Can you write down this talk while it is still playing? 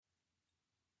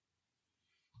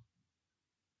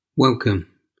Welcome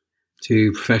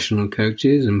to Professional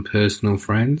Coaches and Personal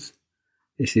Friends.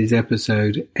 This is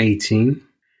episode 18.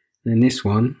 And in this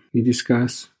one, we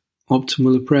discuss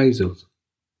optimal appraisals.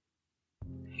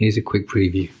 Here's a quick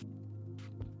preview.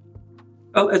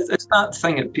 Well, it's that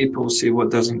thing that people say,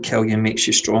 what doesn't kill you makes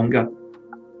you stronger.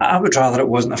 I would rather it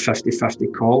wasn't a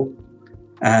 50-50 call.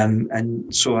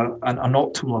 And so an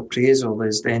optimal appraisal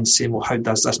is then saying, well, how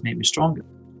does this make me stronger?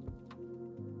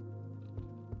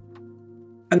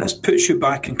 And this puts you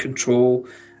back in control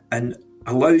and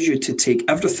allows you to take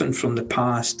everything from the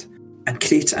past and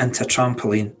create it into a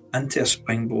trampoline, into a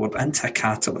springboard, into a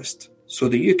catalyst, so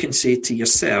that you can say to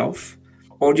yourself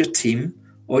or your team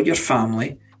or your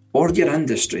family or your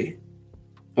industry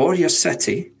or your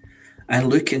city and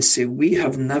look and say, we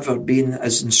have never been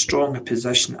as in strong a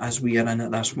position as we are in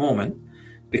at this moment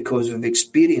because we've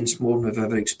experienced more than we've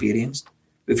ever experienced.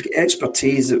 We've got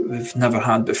expertise that we've never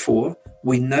had before.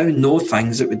 We now know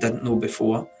things that we didn't know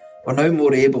before. We're now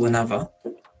more able than ever.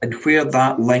 And where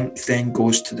that link then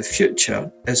goes to the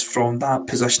future is from that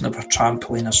position of a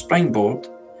trampoline, a springboard,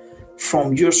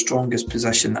 from your strongest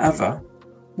position ever.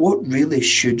 What really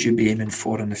should you be aiming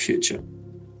for in the future?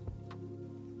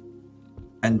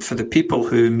 And for the people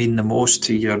who mean the most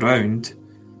to you around,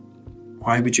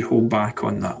 why would you hold back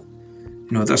on that?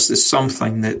 You know, this is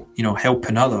something that,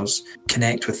 helping others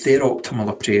connect with their optimal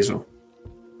appraisal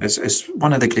is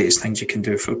one of the greatest things you can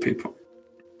do for people.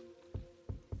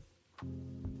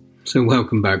 So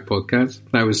welcome back, podcast.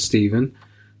 That was Stephen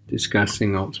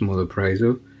discussing optimal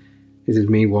appraisal. This is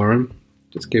me, Warren,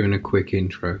 just giving a quick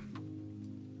intro.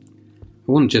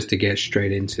 I want just to get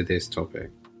straight into this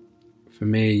topic. For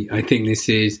me, I think this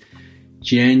is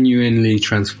genuinely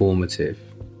transformative.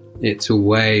 It's a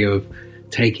way of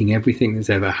taking everything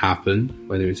that's ever happened,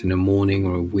 whether it's in a morning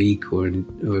or a week or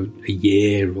a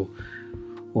year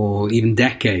or even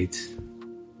decades,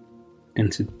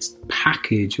 and to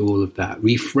package all of that,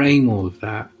 reframe all of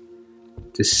that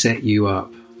to set you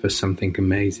up for something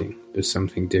amazing, for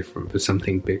something different, for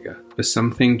something bigger, for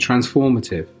something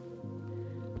transformative.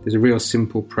 There's a real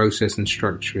simple process and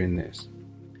structure in this.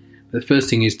 But the first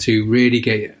thing is to really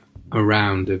get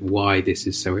around of why this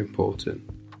is so important.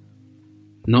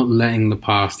 Not letting the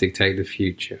past dictate the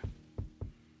future.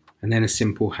 And then a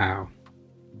simple how.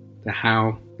 The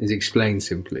how is explained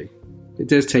simply. It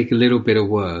does take a little bit of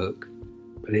work,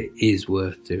 but it is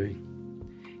worth doing.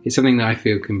 It's something that I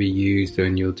feel can be used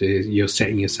when you're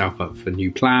setting yourself up for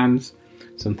new plans,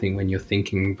 something when you're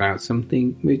thinking about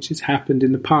something which has happened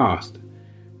in the past,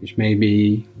 which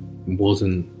maybe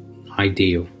wasn't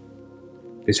ideal.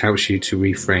 This helps you to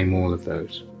reframe all of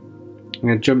those. I'm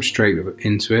going to jump straight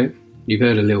into it. You've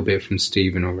heard a little bit from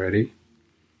Stephen already.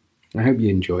 I hope you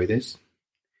enjoy this.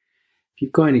 If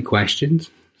you've got any questions,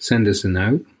 send us a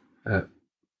note at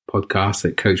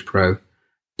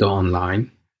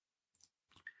podcast@coachpro.online.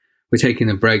 We're taking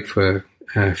a break for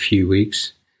a few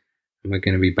weeks, and we're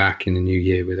going to be back in the new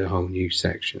year with a whole new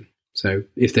section. So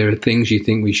if there are things you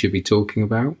think we should be talking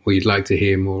about or you'd like to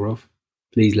hear more of,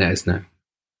 please let us know.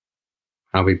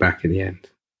 I'll be back at the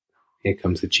end. Here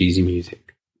comes the cheesy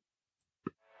music.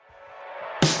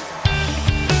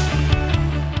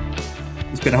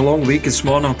 It's been a long week this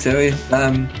morning, I'll tell you.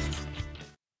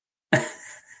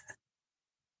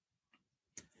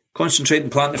 Concentrate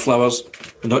and plant the flowers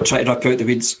and not try to rip out the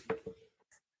weeds.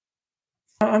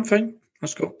 I'm fine.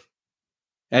 Let's go.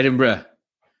 Edinburgh,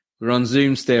 we're on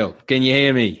Zoom still. Can you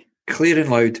hear me? Clear and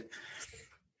loud.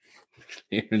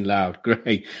 Clear and loud.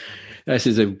 Great. That's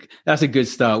a good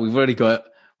start. We're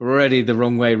already the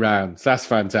wrong way round. So that's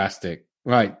fantastic.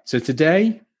 Right. So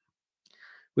today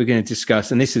we're going to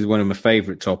discuss, and this is one of my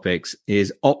favorite topics,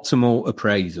 is optimal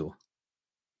appraisal.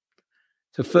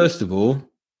 So first of all,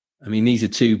 I mean, these are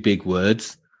two big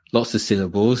words, lots of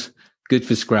syllables, good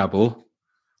for Scrabble.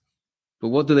 But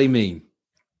what do they mean?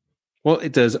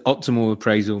 What does optimal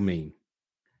appraisal mean?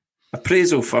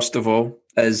 Appraisal, first of all,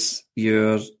 is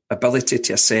your ability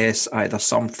to assess either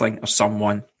something or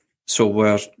someone. So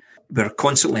we're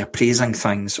constantly appraising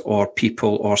things or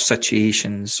people or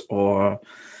situations or a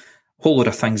whole lot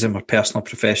of things in our personal,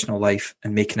 professional life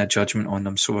and making a judgment on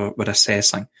them. So we're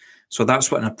assessing. So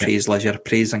that's what an appraisal is. You're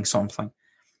appraising something.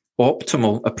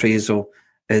 Optimal appraisal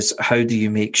is how do you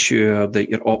make sure that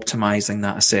you're optimizing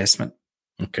that assessment?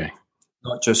 Okay.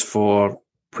 Not just for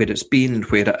where it's been and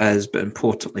where it is, but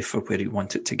importantly for where you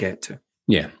want it to get to.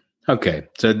 Yeah. Okay.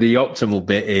 So the optimal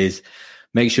bit is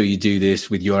make sure you do this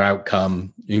with your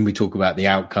outcome. And we talk about the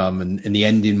outcome and the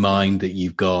end in mind that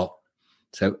you've got.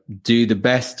 So do the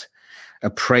best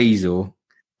appraisal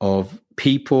of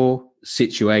people,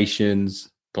 situations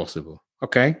possible.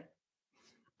 Okay.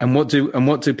 And what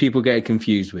do people get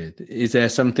confused with? Is there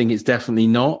something it's definitely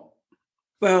not?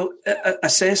 Well,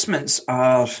 assessments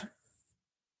are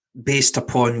based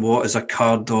upon what has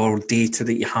occurred or data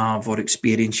that you have or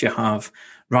experience you have,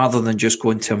 rather than just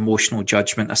going to emotional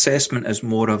judgment. Assessment is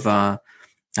more of a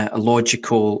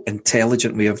logical,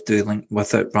 intelligent way of dealing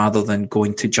with it, rather than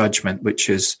going to judgment, which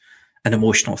is an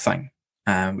emotional thing,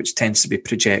 which tends to be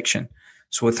projection.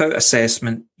 So without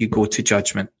assessment, you go to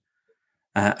judgment.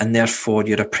 And therefore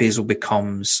your appraisal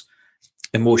becomes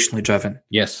emotionally driven.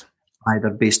 Yes. Either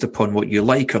based upon what you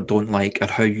like or don't like, or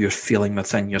how you're feeling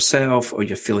within yourself, or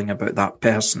you're feeling about that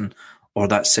person or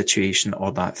that situation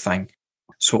or that thing.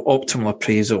 So optimal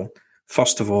appraisal,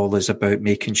 first of all, is about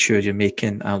making sure you're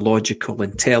making a logical,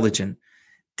 intelligent,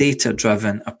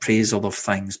 data-driven appraisal of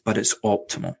things, but it's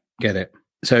optimal. Get it.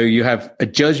 So you have a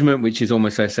judgment, which is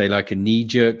almost, I say, like a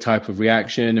knee-jerk type of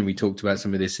reaction. And we talked about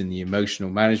some of this in the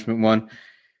emotional management one.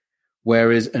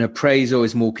 Whereas an appraisal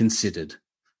is more considered.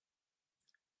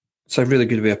 It's a really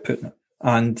good way of putting it.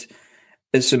 And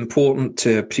it's important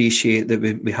to appreciate that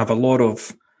we have a lot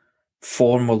of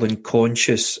formal and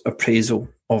conscious appraisal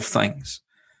of things.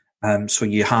 So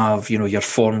you have, your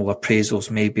formal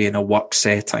appraisals maybe in a work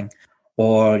setting,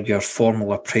 or your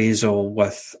formal appraisal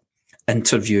with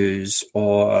interviews,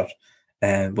 or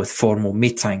with formal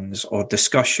meetings or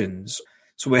discussions.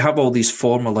 So we have all these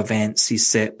formal events, these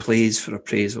set plays for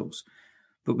appraisals.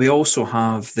 But we also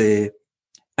have the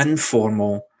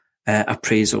informal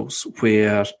appraisals,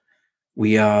 where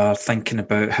we are thinking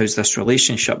about, how's this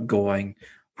relationship going?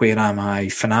 Where am I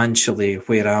financially?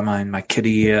 Where am I in my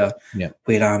career? Yeah.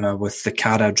 Where am I with the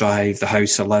car I drive, the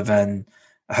house I live in?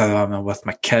 How am I with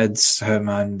my kids? How am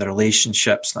I in the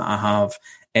relationships that I have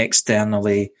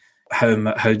externally? How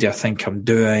do I think I'm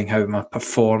doing? How am I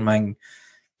performing?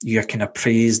 You can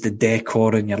appraise the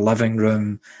decor in your living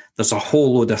room. There's a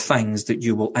whole load of things that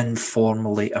you will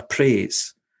informally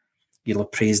appraise. You'll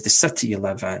appraise the city you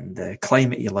live in, the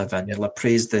climate you live in. You'll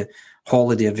appraise the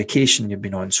holiday or vacation you've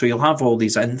been on. So you'll have all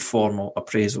these informal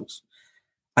appraisals.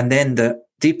 And then the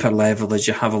deeper level is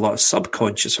you have a lot of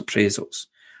subconscious appraisals,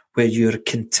 where you're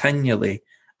continually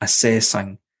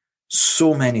assessing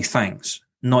so many things,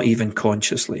 not even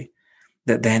consciously,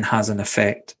 that then has an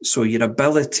effect. So your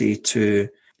ability to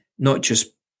not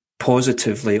just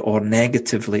positively or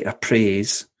negatively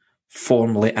appraise,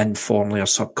 formally, informally, or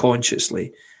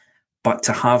subconsciously, but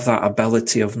to have that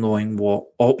ability of knowing what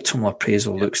optimal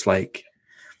appraisal looks like.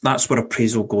 That's where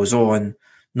appraisal goes on,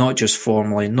 not just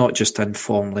formally, not just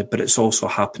informally, but it's also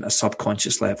happening at a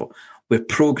subconscious level. We're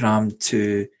programmed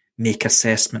to make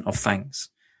assessment of things,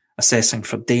 assessing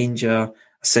for danger,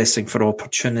 assessing for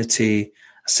opportunity,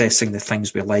 assessing the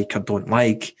things we like or don't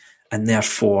like, and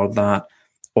therefore that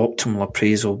optimal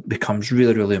appraisal becomes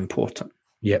really, really important.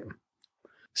 Yep.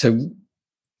 So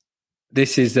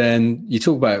this is then, you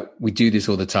talk about, we do this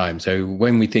all the time. So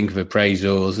when we think of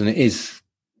appraisals, and it is,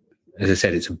 as I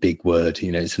said, it's a big word,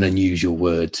 it's an unusual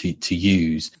word to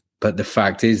use. But the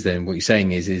fact is then, what you're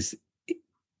saying is it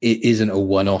isn't a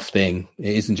one-off thing.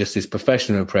 It isn't just this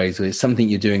professional appraisal. It's something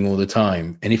you're doing all the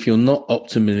time. And if you're not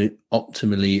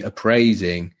optimally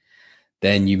appraising,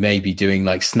 then you may be doing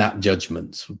like snap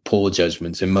judgments, poor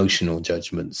judgments, emotional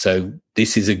judgments. So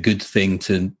this is a good thing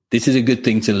to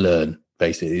learn.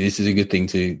 Basically, this is a good thing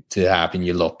to have in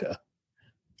your locker.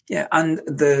 Yeah, and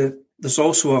there's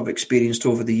also, I've experienced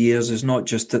over the years, is not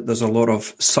just that there's a lot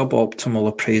of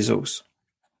suboptimal appraisals.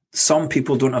 Some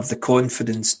people don't have the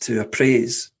confidence to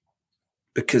appraise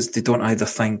because they don't either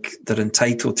think they're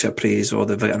entitled to appraise, or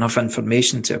they've got enough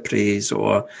information to appraise,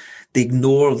 or they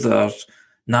ignore their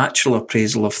natural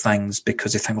appraisal of things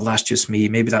because they think, well, that's just me.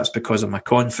 Maybe that's because of my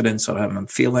confidence or how I'm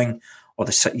feeling or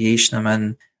the situation I'm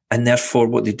in. And therefore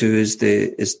what they do is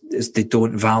they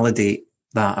don't validate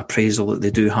that appraisal that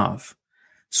they do have.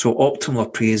 So optimal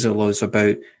appraisal is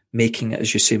about making it,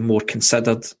 as you say, more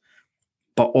considered,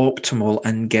 but optimal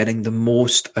in getting the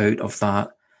most out of that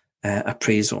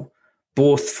appraisal,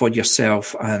 both for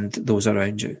yourself and those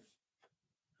around you.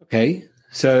 Okay,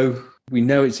 so we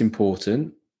know it's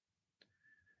important.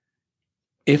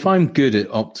 If I'm good at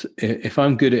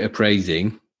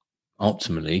appraising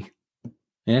optimally,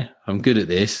 I'm good at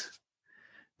this,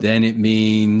 then it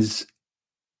means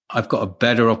I've got a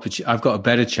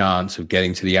better chance of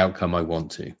getting to the outcome I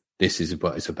want to. This is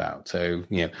what it's about. So,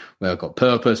 I've got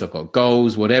purpose, I've got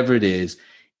goals, whatever it is.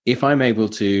 If I'm able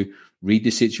to read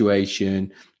the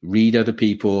situation, read other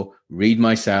people, read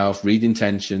myself, read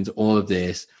intentions, all of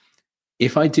this,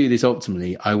 if I do this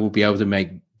optimally, I will be able to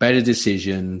make better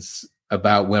decisions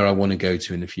about where I want to go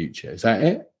to in the future. Is that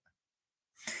it?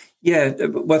 Yeah,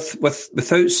 without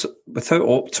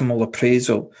optimal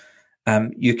appraisal,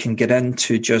 you can get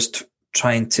into just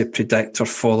trying to predict or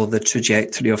follow the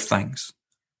trajectory of things.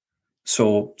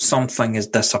 So something is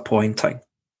disappointing.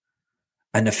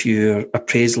 And if your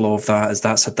appraisal of that is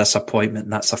that's a disappointment,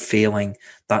 that's a failing,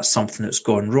 that's something that's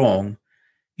gone wrong,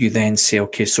 you then say,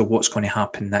 okay, so what's going to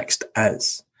happen next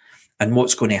is. And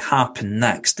what's going to happen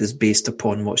next is based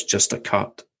upon what's just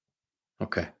occurred.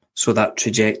 Okay. So that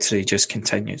trajectory just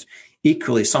continues.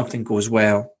 Equally, something goes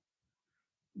well,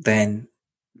 then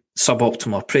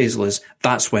suboptimal appraisal is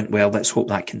that's went well, let's hope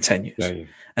that continues. Yeah.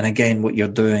 And again, what you're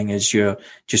doing is you're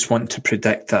just wanting to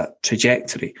predict that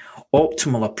trajectory.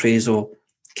 Optimal appraisal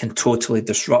can totally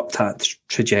disrupt that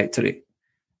trajectory.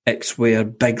 It's where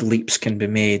big leaps can be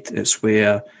made. It's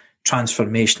where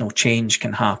transformational change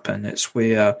can happen. It's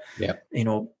where,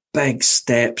 big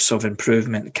steps of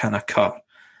improvement can occur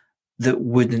that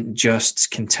wouldn't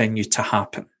just continue to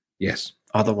happen. Yes.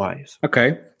 Otherwise.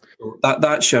 Okay.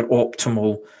 That's your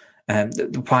optimal,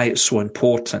 why it's so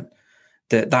important.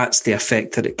 That's the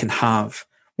effect that it can have.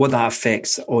 What that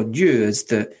affects on you is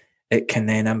that it can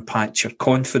then impact your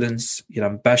confidence, your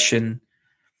ambition,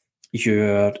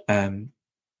 your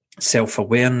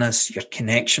self-awareness, your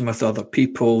connection with other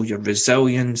people, your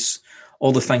resilience,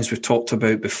 all the things we've talked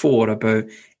about before, about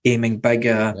aiming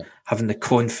bigger, having the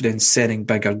confidence, setting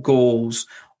bigger goals.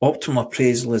 Optimal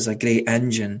appraisal is a great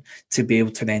engine to be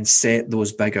able to then set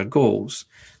those bigger goals,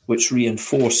 which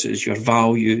reinforces your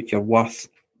value, your worth,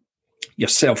 your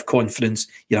self-confidence,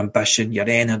 your ambition, your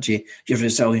energy, your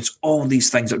resilience. All these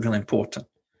things are really important.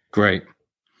 Great.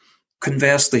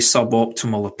 Conversely,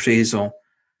 suboptimal appraisal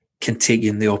can take you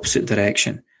in the opposite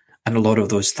direction. And a lot of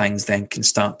those things then can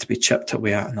start to be chipped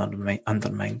away at and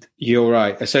undermined. You're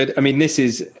right. So, I mean, this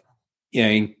is,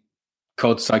 in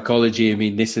called psychology. I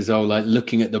mean, this is all like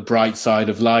looking at the bright side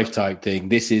of life type thing.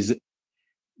 This is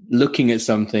looking at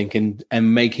something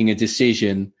and making a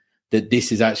decision that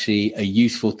this is actually a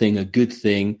useful thing, a good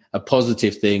thing, a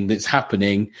positive thing that's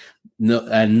happening,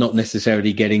 and not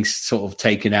necessarily getting sort of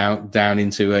taken down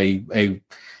into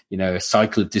a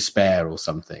cycle of despair or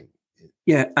something.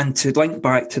 Yeah, and to link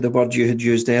back to the word you had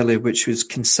used earlier, which was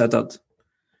considered,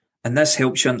 and this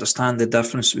helps you understand the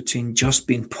difference between just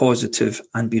being positive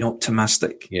and being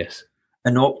optimistic. Yes.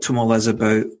 And optimal is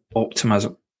about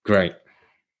optimism. Great.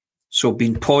 So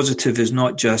being positive is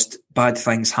not just bad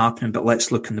things happening, but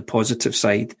let's look on the positive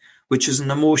side, which is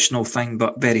an emotional thing,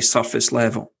 but very surface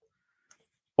level.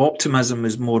 Optimism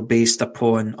is more based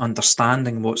upon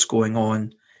understanding what's going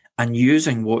on and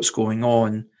using what's going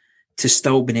on to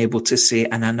still being able to say,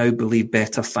 and I now believe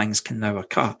better things can now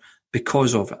occur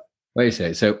because of it. Wait a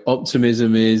second. So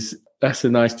optimism that's a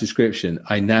nice description.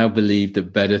 I now believe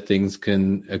that better things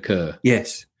can occur.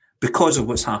 Yes, because of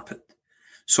what's happened.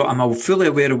 So I'm fully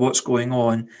aware of what's going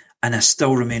on and I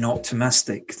still remain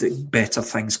optimistic that better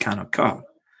things can occur.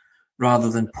 Rather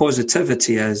than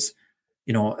positivity is,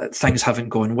 things haven't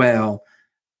gone well,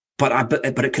 but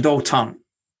it could all turn.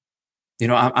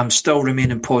 I'm still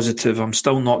remaining positive. I'm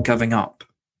still not giving up.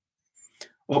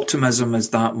 Optimism is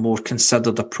that more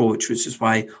considered approach, which is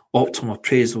why optimal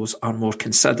appraisals are more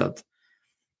considered.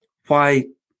 Why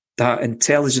that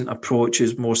intelligent approach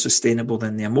is more sustainable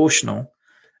than the emotional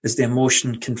is the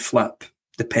emotion can flip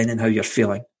depending how you're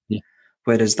feeling. Yeah.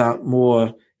 Whereas that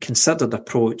more considered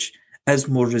approach is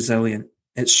more resilient.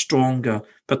 It's stronger,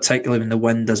 particularly when the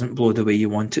wind doesn't blow the way you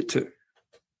want it to.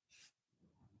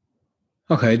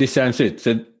 Okay, this sounds good.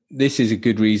 So this is a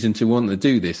good reason to want to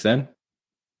do this then.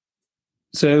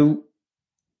 So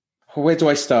where do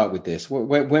I start with this?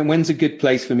 When's a good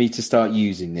place for me to start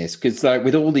using this? Because like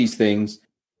with all these things,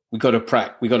 we got to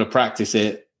practice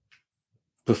it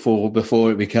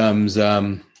before it becomes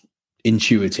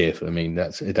intuitive. I mean,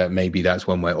 maybe that's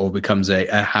one way, or becomes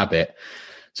a habit.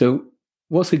 So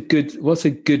what's a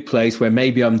good place where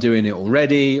maybe I'm doing it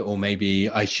already, or maybe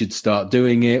I should start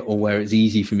doing it, or where it's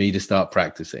easy for me to start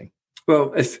practicing?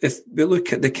 Well, if we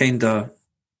look at the kind of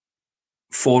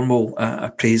formal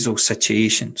appraisal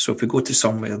situation, so if we go to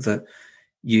somewhere that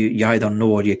you either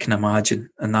know or you can imagine,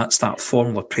 and that's that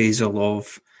formal appraisal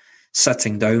of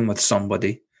sitting down with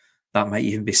somebody. That might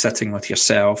even be sitting with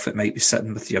yourself. It might be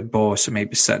sitting with your boss. It might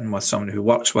be sitting with someone who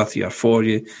works with you or for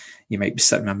you. You might be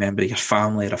sitting with a member of your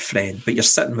family or a friend, but you're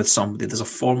sitting with somebody. There's a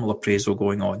formal appraisal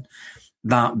going on.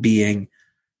 That being,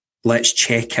 let's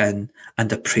check in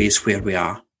and appraise where we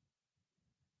are.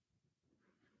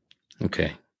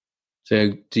 Okay.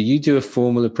 So do you do a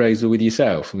formal appraisal with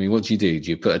yourself? I mean, what do? Do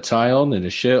you put a tie on and a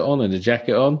shirt on and a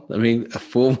jacket on? I mean, a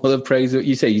formal appraisal,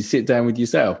 you say you sit down with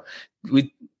yourself.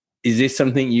 Is this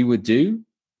something you would do?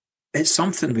 It's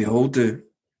something we all do.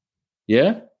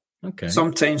 Yeah? Okay.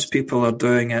 Sometimes people are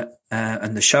doing it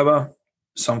in the shower.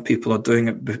 Some people are doing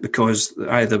it because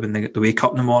either when they wake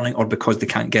up in the morning or because they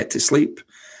can't get to sleep.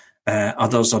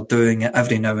 Others are doing it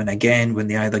every now and again when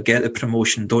they either get the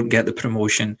promotion, don't get the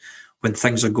promotion, when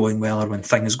things are going well or when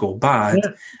things go bad.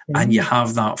 Yeah. And you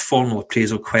have that formal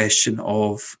appraisal question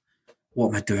of, what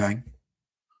am I doing?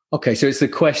 Okay, so it's the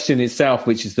question itself,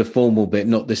 which is the formal bit,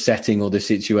 not the setting or the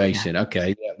situation. Yeah.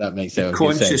 Okay, yeah, that makes sense.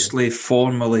 Consciously,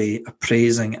 formally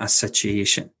appraising a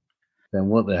situation. Then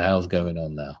what the hell's going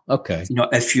on now? Okay.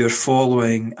 If you're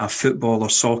following a football or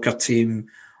soccer team,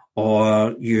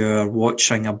 or you're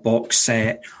watching a box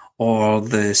set or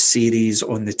the series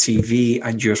on the TV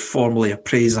and you're formally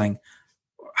appraising,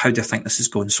 how do you think this is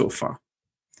going so far?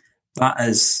 That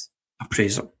is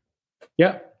appraisal.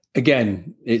 Yeah.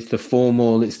 Again, it's the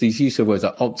formal, it's these use of words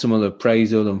like optimal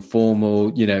appraisal and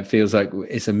formal, it feels like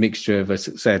it's a mixture of, as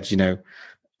I said,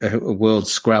 a world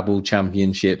Scrabble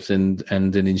championships and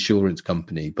an insurance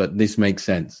company, but this makes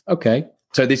sense. Okay.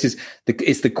 So this is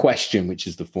it's the question, which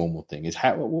is the formal thing, is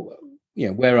how,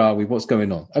 where are we? What's going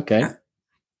on? Okay.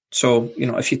 So,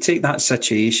 if you take that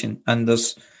situation and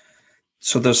there's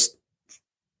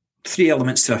three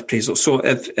elements to appraisal. So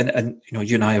if, and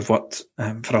you and I have worked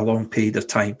for a long period of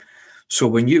time. So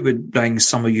when you would bring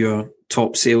some of your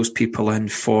top salespeople in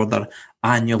for their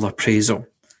annual appraisal,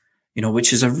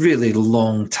 which is a really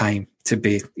long time to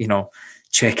be,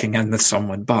 checking in with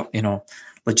someone, but,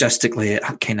 logistically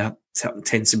it kind of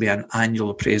tends to be an annual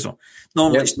appraisal.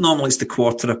 Normally it's the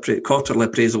quarterly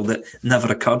appraisal that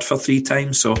never occurred for 3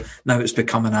 times. So now it's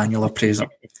become an annual appraisal.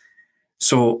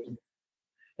 So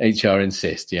HR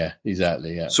insist. Yeah,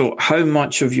 exactly. Yeah. So how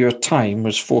much of your time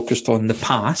was focused on the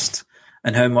past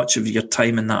and how much of your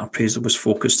time in that appraisal was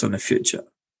focused on the future?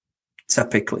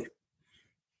 Typically.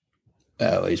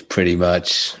 Well, it's pretty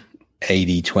much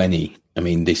 80-20. I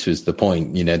mean, this was the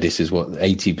point, this is what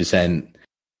 80%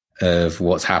 of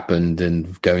what's happened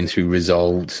and going through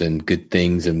results and good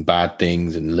things and bad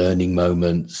things and learning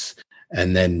moments.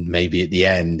 And then maybe at the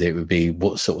end, it would be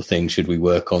what sort of things should we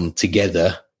work on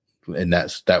together? And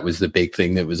that was the big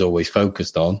thing that was always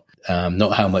focused on.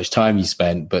 Not how much time you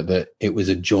spent, but that it was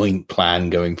a joint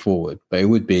plan going forward. But it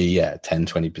would be,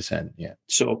 10-20%. Yeah.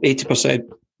 So 80%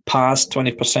 past,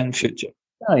 20% future.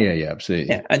 Oh, yeah,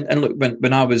 absolutely. Yeah. And look,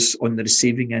 when I was on the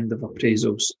receiving end of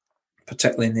appraisals,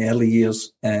 particularly in the early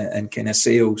years in kind of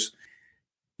sales,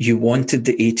 you wanted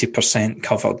the 80%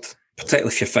 covered,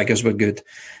 particularly if your figures were good.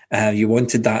 You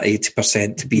wanted that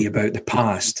 80% to be about the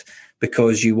past,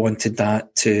 because you wanted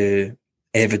that to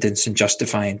evidence and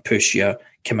justify and push your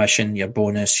commission, your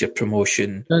bonus, your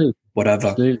promotion, whatever.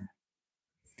 Absolutely.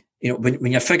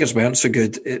 When your figures weren't so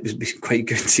good, it was quite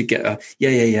good to get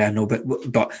I know,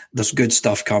 but there's good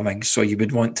stuff coming. So you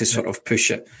would want to sort of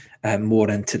push it more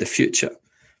into the future.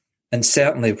 And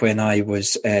certainly when I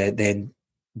was then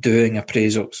doing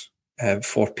appraisals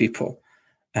for people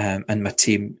and my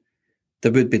team,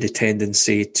 there would be the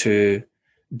tendency to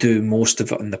do most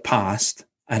of it in the past.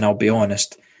 And I'll be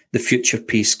honest, the future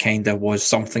piece kind of was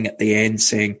something at the end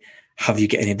saying, have you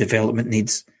got any development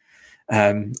needs?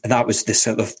 And that was the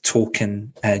sort of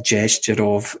token gesture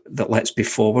of that, let's be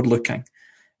forward looking.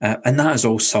 And that is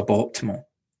all suboptimal.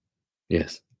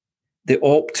 Yes. The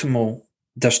optimal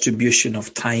distribution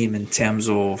of time in terms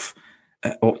of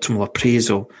optimal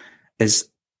appraisal is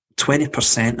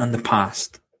 20% on the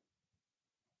past.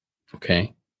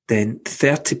 Okay. Then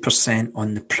 30%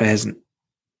 on the present,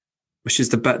 which is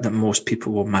the bit that most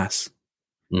people will miss.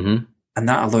 Mm-hmm. And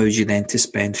that allows you then to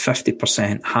spend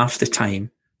 50%, half the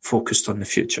time, focused on the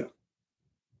future.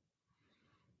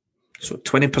 So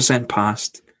 20%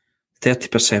 past,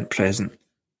 30% present,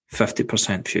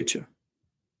 50% future.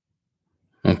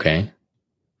 Okay.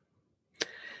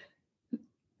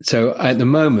 So at the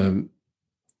moment,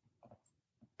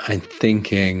 I'm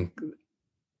thinking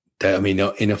that,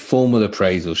 in a formal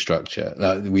appraisal structure,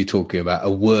 like we're talking about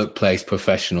a workplace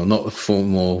professional, not a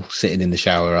formal sitting in the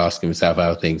shower asking himself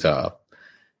how things are.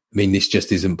 This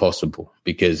just isn't possible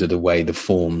because of the way the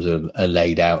forms are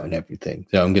laid out and everything.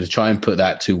 So I'm going to try and put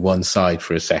that to one side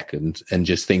for a second and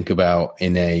just think about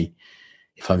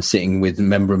if I'm sitting with a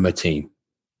member of my team,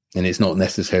 and it's not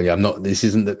necessarily,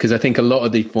 because I think a lot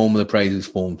of the formal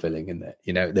appraisals form filling in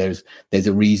there. There's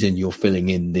a reason you're filling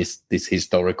in this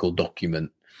historical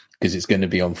document because it's going to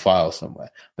be on file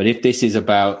somewhere. But if this is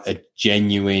about a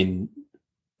genuine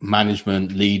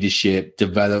management, leadership,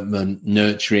 development,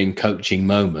 nurturing, coaching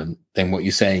moment, then what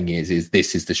you're saying is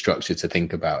this is the structure to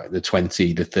think about it, the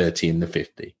 20, the 30 and the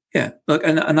 50. Yeah. Look,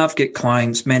 and I've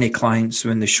got many clients,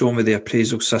 when they show me the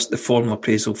appraisal system, the formal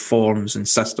appraisal forms and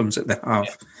systems that they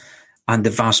have, and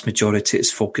the vast majority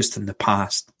is focused in the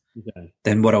past. Okay.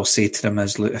 Then what I'll say to them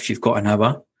is, look, if you've got an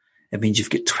hour, it means you've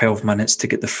got 12 minutes to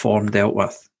get the form dealt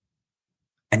with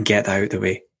and get that out of the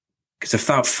way. Because if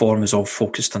that form is all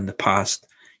focused on the past,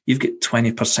 you've got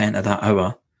 20% of that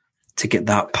hour to get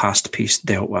that past piece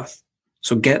dealt with.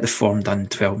 So get the form done in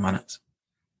 12 minutes.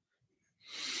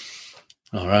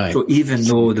 All right. So even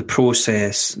though the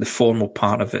process, the formal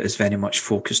part of it is very much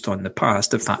focused on the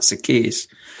past, if that's the case,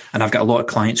 and I've got a lot of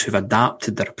clients who've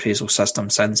adapted their appraisal system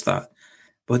since that,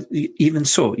 but even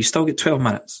so, you still get 12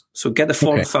 minutes. So get the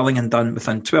form filling and done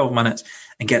within 12 minutes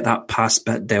and get that past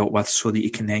bit dealt with so that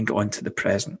you can then get on to the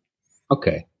present.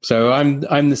 Okay. So I'm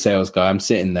the sales guy. I'm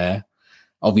sitting there.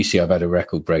 Obviously, I've had a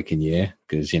record-breaking year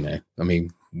because,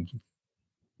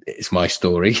 it's my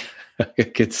story. I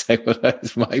could say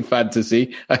it's my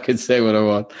fantasy. I could say what I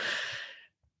want.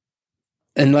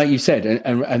 And like you said,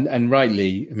 and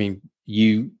rightly, I mean,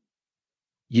 you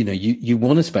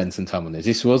want to spend some time on this.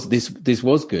 This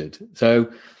was good.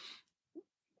 So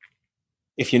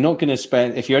if you're only going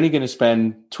to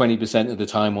spend 20% of the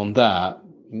time on that,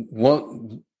 what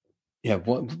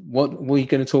were you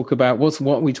going to talk about? What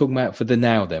are we talking about for the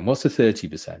now then? What's the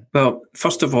 30%? Well,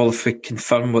 first of all, if we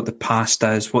confirm what the past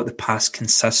is, what the past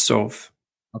consists of.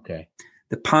 Okay.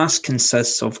 The past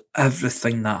consists of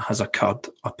everything that has occurred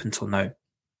up until now.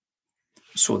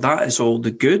 So that is all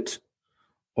the good,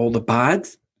 all the bad,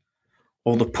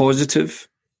 all the positive,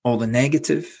 all the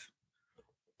negative,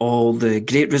 all the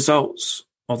great results,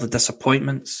 all the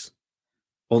disappointments,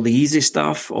 all the easy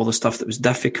stuff, all the stuff that was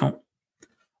difficult,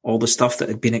 all the stuff that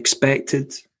had been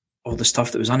expected, all the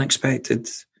stuff that was unexpected.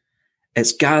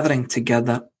 It's gathering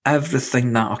together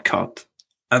everything that occurred.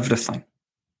 Everything.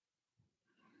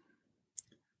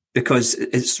 Because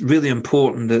it's really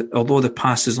important that although the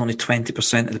past is only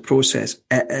 20% of the process,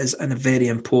 it is a very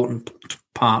important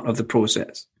part of the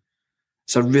process.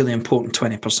 It's a really important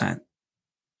 20%.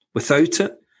 Without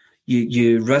it,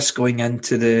 you risk going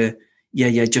into the,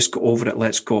 just go over it,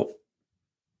 let's go.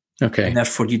 Okay. And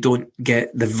therefore, you don't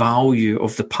get the value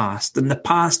of the past. And the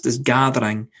past is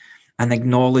gathering and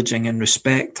acknowledging and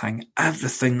respecting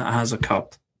everything that has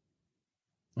occurred.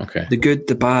 Okay. The good,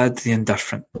 the bad, the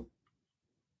indifferent.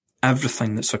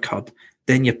 Everything that's occurred.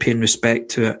 Then you're paying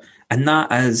respect to it. And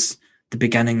that is the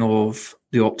beginning of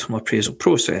the optimal appraisal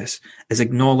process, is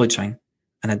acknowledging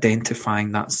and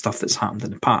identifying that stuff that's happened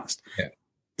in the past. Yeah.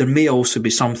 There may also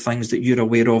be some things that you're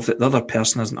aware of that the other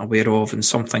person isn't aware of, and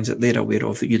some things that they're aware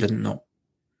of that you didn't know.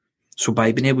 So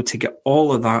by being able to get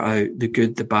all of that out, the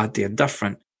good, the bad, the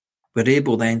indifferent, we're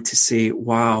able then to say,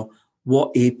 wow,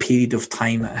 what a period of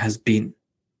time it has been.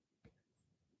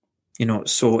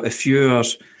 So if you're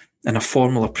in a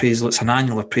formal appraisal, it's an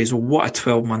annual appraisal, what a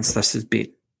 12 months this has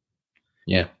been.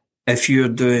 Yeah. If you're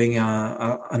doing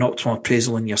an optimal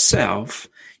appraisal in yourself,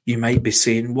 you might be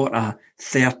saying what a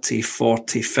 30,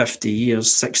 40, 50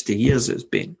 years, 60 years it's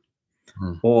been.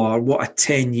 Or what a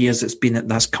 10 years it's been at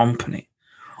this company.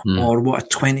 Or what a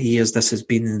 20 years this has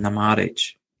been in a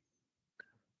marriage.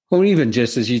 Or even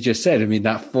just as you just said, I mean,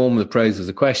 that formal appraisal is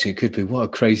a question. It could be, what a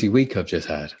crazy week I've just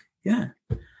had. Yeah.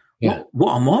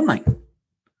 What a morning.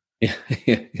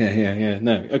 Yeah.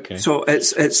 No, okay. So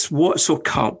it's what's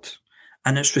occurred.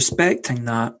 And it's respecting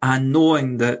that and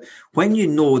knowing that when you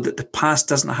know that the past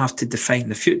doesn't have to define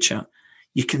the future,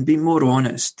 you can be more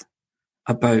honest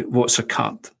about what's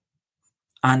occurred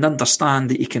and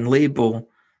understand that you can label,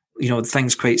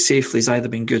 things quite safely as either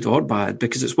being good or bad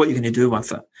because it's what you're going to do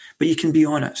with it. But you can be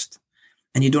honest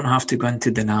and you don't have to go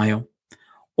into denial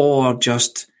or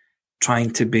just trying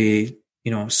to be,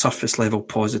 surface level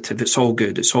positive. It's all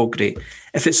good. It's all great.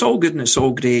 If it's all good and it's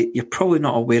all great, you're probably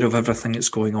not aware of everything that's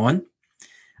going on.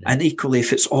 And equally,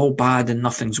 if it's all bad and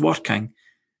nothing's working,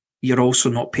 you're also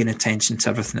not paying attention to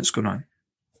everything that's going on.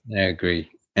 I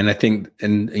agree. And I think,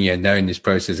 knowing this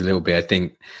process a little bit, I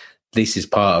think this is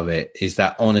part of it, is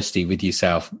that honesty with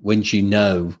yourself. Once you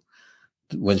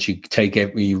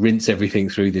rinse everything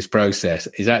through this process,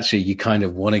 is actually you kind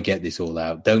of want to get this all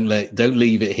out. Don't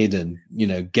leave it hidden.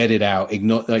 Get it out.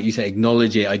 Like you say,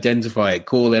 acknowledge it, identify it,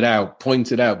 call it out,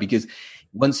 point it out. Because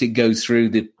once it goes through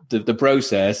the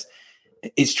process,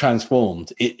 it's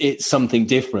transformed. It's something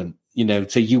different.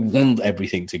 So you want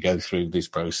everything to go through this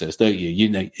process, don't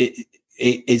you?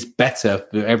 It's better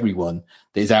for everyone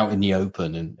that is out in the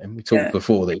open. And we talked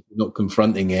before that if you're not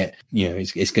confronting it,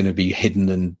 it's going to be hidden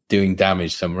and doing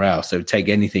damage somewhere else. So take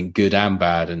anything good and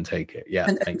bad and take it. Yeah.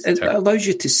 And it allows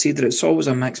you to see that it's always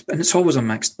a mixed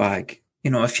bag.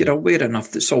 If you're aware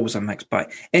enough that it's always a mixed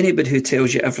bag. Anybody who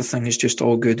tells you everything is just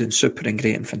all good and super and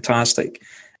great and fantastic,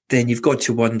 then you've got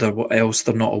to wonder what else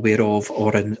they're not aware of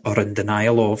or in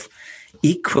denial of.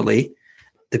 Equally,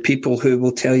 the people who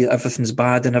will tell you everything's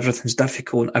bad and everything's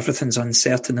difficult and everything's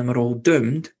uncertain and we're all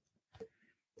doomed,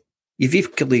 you've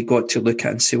equally got to look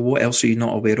at and say, what else are you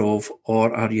not aware of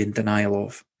or are you in denial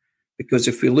of? Because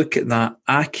if we look at that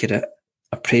accurate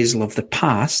appraisal of the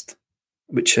past,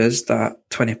 which is that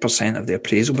 20% of the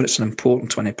appraisal, but it's an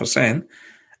important 20%,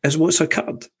 is what's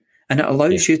occurred. And it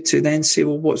allows you to then say,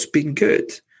 well, what's been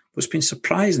good? What's been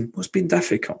surprising? What's been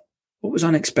difficult? What was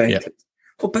unexpected?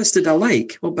 What bits did I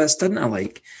like? What bits didn't I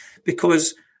like?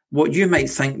 Because what you might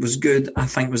think was good, I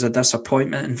think was a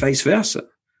disappointment, and vice versa.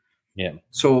 Yeah.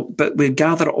 So, but we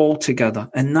gather it all together,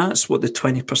 and that's what the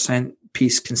 20%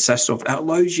 piece consists of. It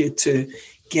allows you to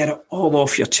get it all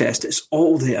off your chest. It's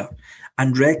all there,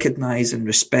 and recognize and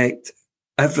respect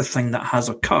everything that has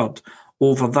occurred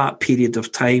over that period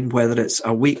of time, whether it's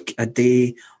a week, a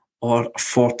day, or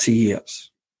 40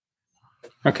 years.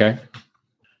 Okay.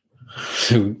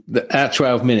 So at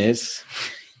 12 minutes,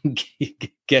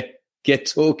 get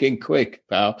talking quick,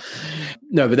 pal.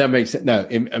 No, but that makes sense. No,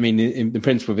 I mean, in the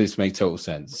principle of this makes total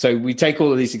sense. So we take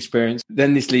all of this experience,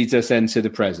 then this leads us into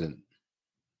the present.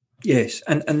 Yes,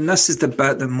 and this is the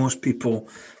bit that most people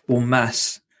will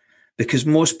miss, because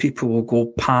most people will go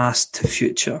past to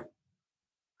future.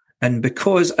 And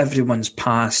because everyone's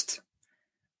past,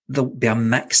 there'll be a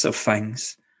mix of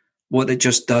things. What it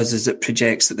just does is it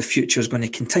projects that the future is going to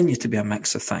continue to be a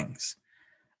mix of things.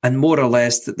 And more or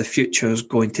less that the future is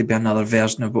going to be another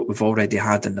version of what we've already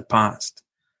had in the past.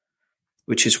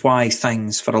 Which is why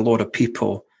things, for a lot of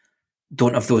people,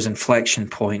 don't have those inflection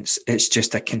points. It's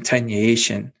just a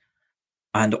continuation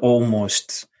and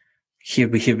almost, here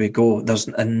we go.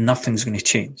 And nothing's going to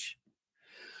change.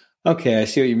 Okay, I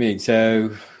see what you mean.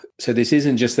 So this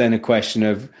isn't just then a question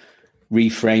of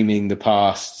reframing the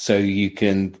past so you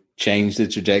can change the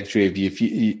trajectory of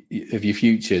your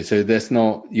future. So that's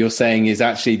not, you're saying is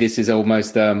actually, this is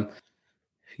almost, I'm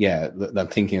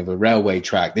thinking of a railway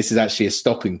track. This is actually a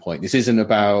stopping point. This isn't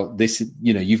about this,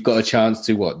 you've got a chance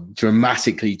to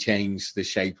dramatically change the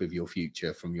shape of your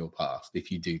future from your past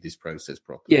if you do this process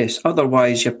properly. Yes,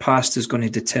 otherwise your past is going to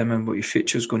determine what your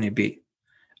future is going to be.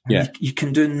 And you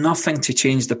can do nothing to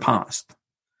change the past.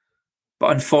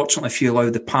 But unfortunately, if you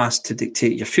allow the past to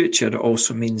dictate your future, it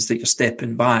also means that you're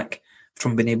stepping back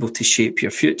from being able to shape your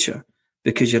future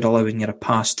because you're allowing your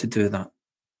past to do that.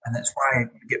 And that's why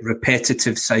you get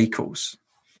repetitive cycles.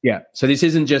 Yeah. So this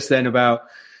isn't just then about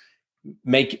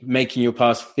making your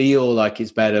past feel like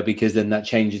it's better because then that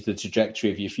changes the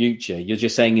trajectory of your future. You're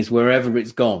just saying is wherever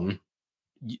it's gone,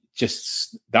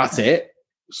 just that's it.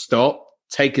 Stop.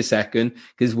 Take a second,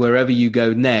 because wherever you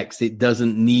go next, it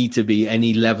doesn't need to be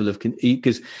any level of,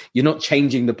 because you're not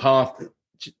changing the path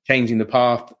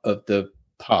of the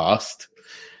past.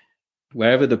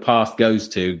 Wherever the past goes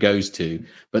to,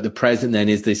 but the present then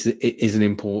is an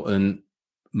important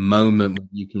moment where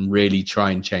you can really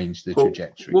try and change the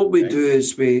trajectory. What we do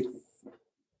is we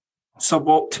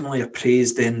suboptimally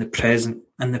appraise then the present,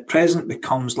 and the present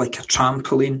becomes like a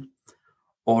trampoline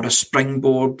or a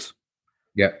springboard.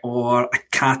 Yeah. Or a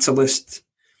catalyst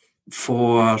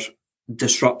for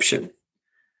disruption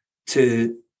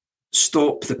to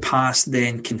stop the past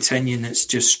then continuing its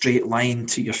just straight line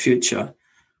to your future,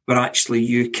 where actually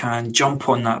you can jump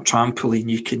on that trampoline,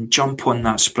 you can jump on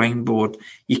that springboard,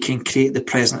 you can create the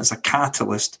present as a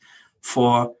catalyst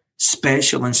for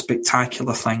special and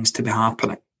spectacular things to be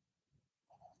happening.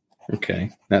 Okay,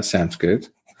 that sounds good.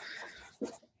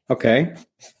 Okay.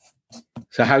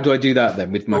 So how do I do that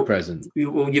then with my present?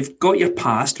 Well, you've got your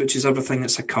past, which is everything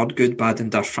that's occurred, good, bad, and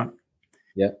different.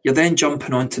 Yeah. You're then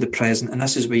jumping onto the present, and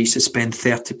this is where you should spend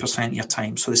 30% of your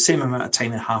time. So the same amount of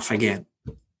time and half again.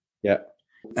 Yeah.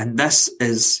 And this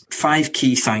is 5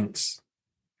 key things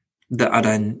that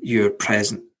are in your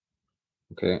present.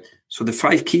 Okay. So the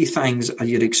 5 key things are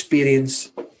your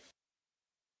experience.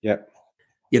 Yeah.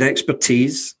 Your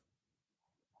expertise.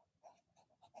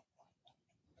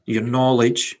 Your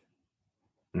knowledge.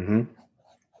 Mm-hmm.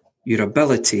 Your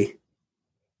ability,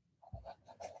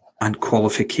 and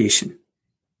qualification.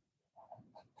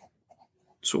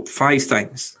 So 5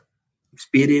 things: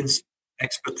 experience,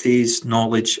 expertise,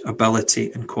 knowledge,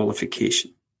 ability, and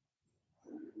qualification.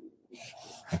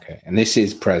 Okay, and this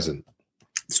is present.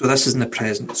 So this is in the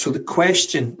present. So the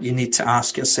question you need to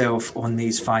ask yourself on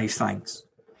these 5 things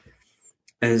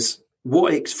is,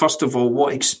 first of all,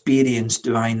 what experience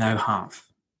do I now have?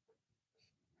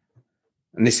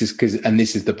 And this is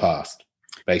the past,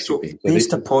 basically. So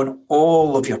based upon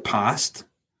all of your past,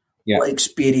 yeah. What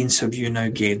experience have you now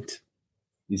gained?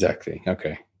 Exactly.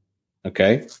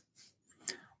 Okay.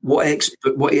 What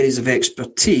areas of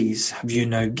expertise have you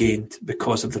now gained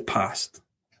because of the past?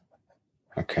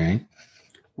 Okay.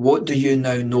 What do you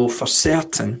now know for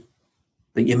certain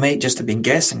that you might just have been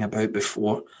guessing about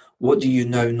before? What do you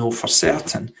now know for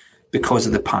certain because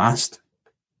of the past?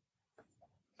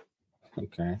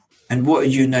 Okay. And what are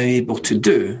you now able to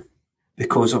do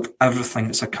because of everything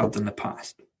that's occurred in the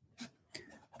past?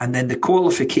 And then the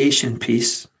qualification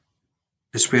piece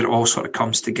is where it all sort of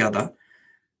comes together,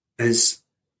 is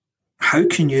how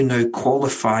can you now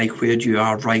qualify where you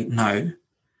are right now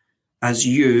as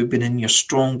you being in your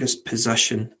strongest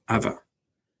position ever,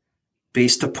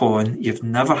 based upon you've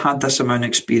never had this amount of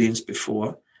experience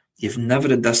before, you've never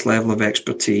had this level of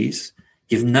expertise,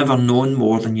 you've never known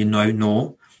more than you now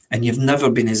know, and you've never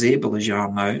been as able as you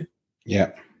are now.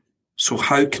 Yeah. So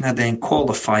how can I then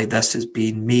qualify this as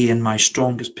being me in my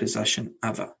strongest position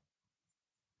ever?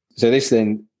 So this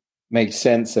then makes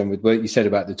sense. And with what you said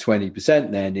about the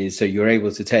 20% then is, so you're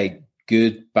able to take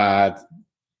good, bad,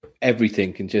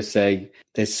 everything and just say,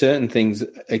 there's certain things,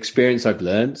 experience I've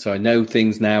learned. So I know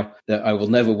things now that I will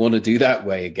never want to do that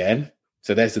way again.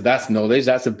 So that's knowledge,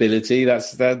 that's ability,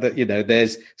 that's that, you know,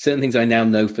 there's certain things I now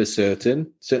know for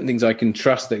certain things I can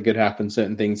trust that could happen,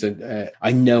 certain things that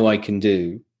I know I can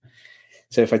do.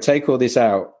 So if I take all this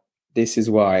out, this is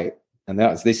why, and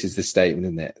this is the statement,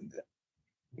 isn't it?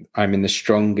 I'm in the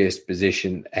strongest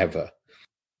position ever.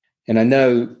 And I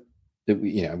know that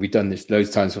we've done this loads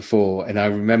of times before, and I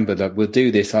remember that we'll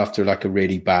do this after like a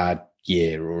really bad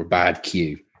year or a bad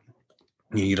Q.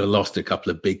 You'd have lost a couple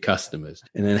of big customers.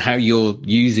 And then how you're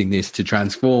using this to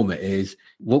transform it is,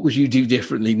 what would you do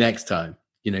differently next time?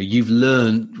 You know, you've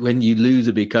learned when you lose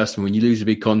a big customer, when you lose a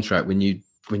big contract, when you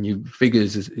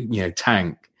figures,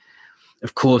 tank,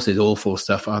 of course there's awful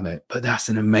stuff on it, but that's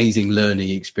an amazing learning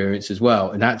experience as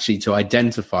well. And actually to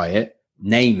identify it,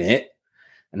 name it,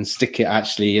 and stick it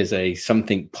actually as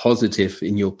something positive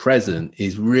in your present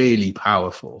is really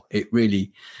powerful. It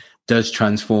really does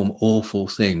transform awful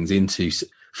things into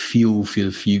fuel for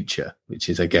the future, which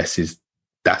is, I guess,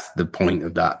 that's the point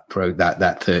of that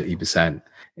 30%.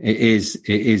 It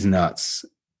is nuts.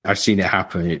 I've seen it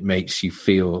happen. It makes you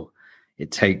feel,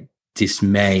 it take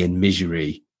dismay and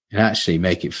misery and actually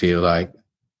make it feel like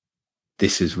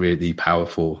this is really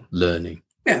powerful learning.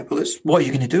 Yeah, well, it's what are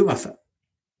you going to do with it?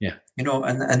 Yeah.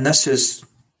 And this is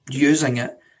using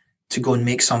it to go and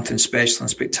make something special and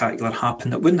spectacular happen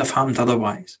that wouldn't have happened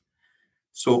otherwise.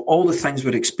 So all the things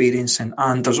we're experiencing,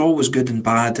 and there's always good and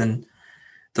bad, and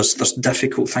there's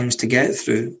difficult things to get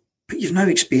through, but you've now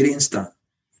experienced that.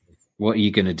 What are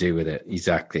you going to do with it?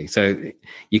 Exactly. So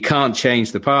you can't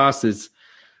change the past. There's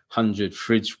 100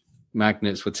 fridge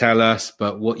magnets will tell us,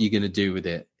 but what you're going to do with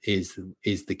it is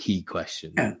the key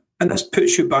question. Yeah, and this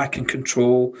puts you back in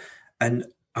control and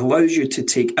allows you to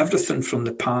take everything from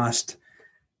the past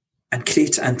and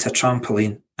create it into a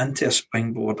trampoline, into a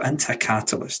springboard, into a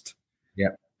catalyst.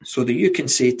 Yeah. So that you can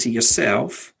say to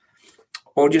yourself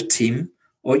or your team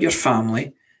or your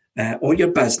family or your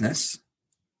business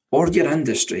or your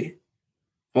industry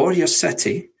or your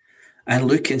city and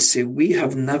look and say, we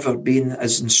have never been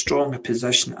as in strong a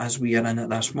position as we are in at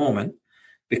this moment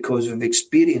because we've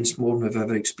experienced more than we've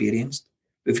ever experienced.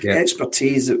 We've got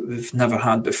expertise that we've never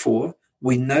had before.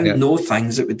 We now know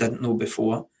things that we didn't know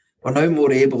before. We're now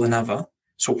more able than ever.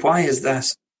 So why is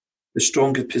this the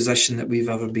strongest position that we've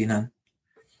ever been in?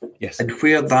 Yes. And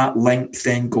where that link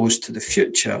then goes to the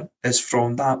future is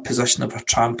from that position of a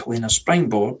trampoline, a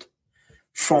springboard,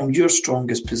 from your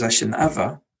strongest position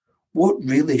ever, what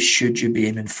really should you be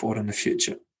aiming for in the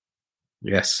future?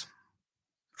 Yes.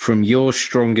 From your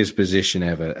strongest position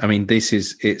ever. I mean,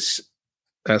 that's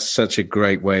such a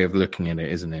great way of looking at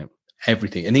it, isn't it?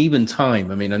 Everything. And even time.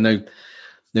 I mean, I know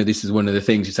this is one of the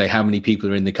things you say, how many people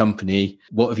are in the company?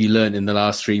 What have you learned in the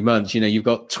last 3 months? You've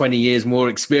got 20 years more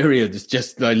experience,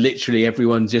 just like literally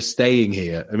everyone's just staying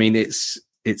here. I mean, it's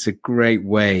a great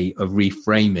way of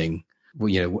reframing,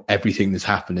 everything that's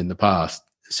happened in the past.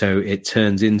 So it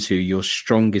turns into your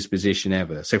strongest position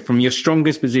ever. So from your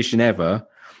strongest position ever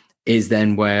is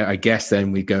then where I guess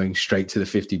then we're going straight to the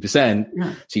 50%.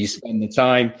 Yeah. So you spend the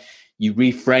time, you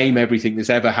reframe everything that's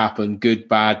ever happened, good,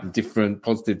 bad, different,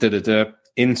 positive,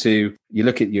 into you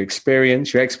look at your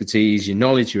experience, your expertise, your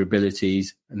knowledge, your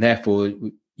abilities, and therefore,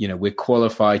 we're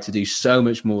qualified to do so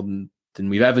much more than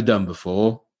we've ever done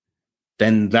before.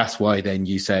 Then that's why then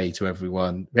you say to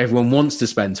everyone wants to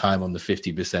spend time on the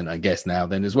 50%, I guess now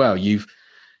then as well. You've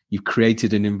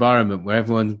created an environment where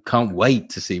everyone can't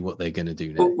wait to see what they're going to do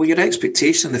next. Well, your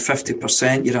expectation, the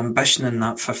 50%, your ambition in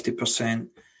that 50%,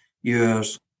 your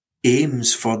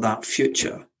aims for that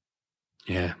future.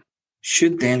 Yeah.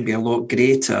 Should then be a lot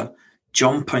greater,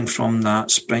 jumping from that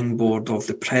springboard of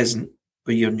the present,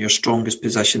 where you're in your strongest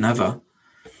position ever,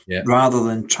 rather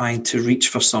than trying to reach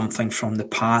for something from the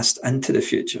past into the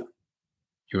future.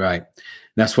 You're right.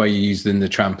 That's why you used in the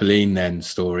trampoline then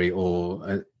story,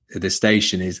 or the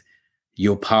station is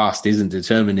your past isn't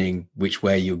determining which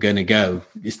way you're going to go.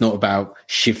 It's not about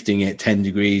shifting it 10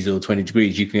 degrees or 20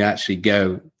 degrees. You can actually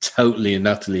go totally and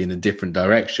utterly in a different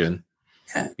direction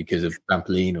because of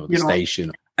trampoline or the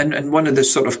station. And one of the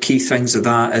sort of key things of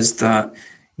that is that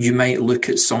you might look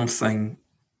at something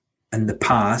in the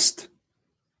past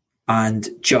and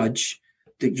judge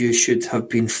that you should have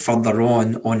been further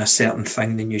on a certain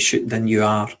thing than you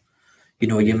are. You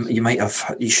know,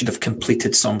 you should have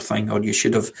completed something, or you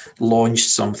should have launched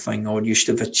something, or you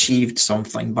should have achieved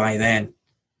something by then.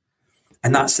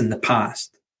 And that's in the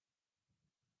past.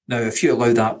 Now, if you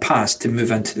allow that past to move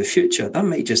into the future, that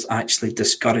might just actually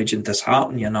discourage and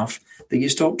dishearten you enough that you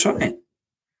stop trying.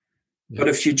 Yeah. But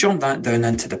if you jump that down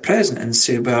into the present and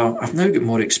say, well, I've now got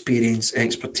more experience,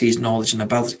 expertise, knowledge, and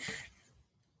ability,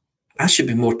 I should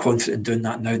be more confident doing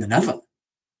that now than ever.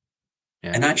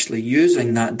 Yeah. And actually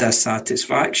using that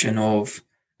dissatisfaction of,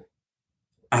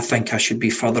 I think I should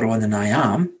be further on than I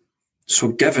am. So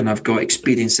given I've got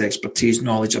experience, expertise,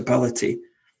 knowledge, ability,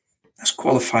 this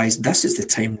qualifies, this is the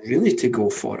time really to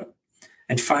go for it.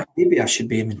 In fact, maybe I should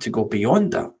be aiming to go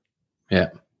beyond that. Yeah,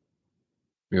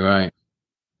 you're right.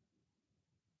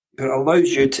 But it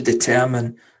allows you to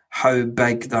determine how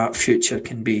big that future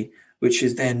can be, which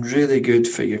is then really good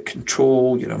for your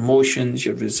control, your emotions,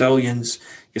 your resilience,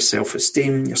 your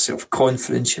self-esteem, your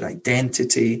self-confidence, your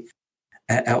identity.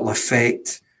 It'll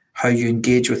affect how you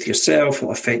engage with yourself.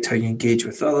 It'll affect how you engage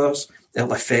with others.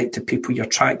 It'll affect the people you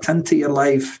attract into your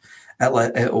life.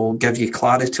 It'll give you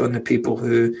clarity on the people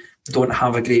who don't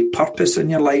have a great purpose in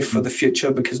your life for the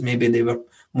future because maybe they were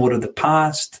more of the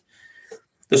past.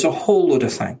 There's a whole load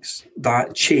of things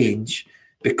that change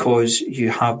because you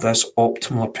have this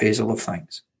optimal appraisal of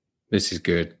things. This is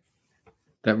good.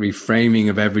 That reframing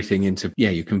of everything into,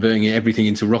 you're converting everything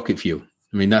into rocket fuel.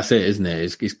 I mean, that's it, isn't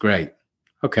it? It's great.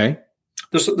 Okay.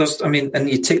 And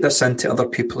you take this into other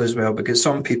people as well, because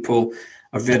some people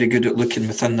are very good at looking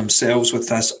within themselves with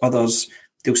this. Others,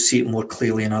 they'll see it more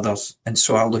clearly in others. And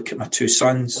so I look at my two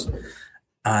sons,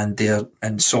 and they're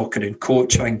in soccer and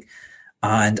coaching,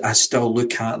 and I still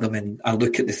look at them and I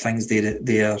look at the things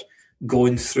they're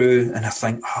going through, and I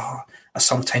think, I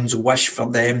sometimes wish for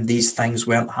them these things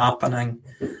weren't happening,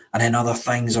 and then other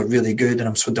things are really good and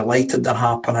I'm so delighted they're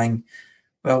happening.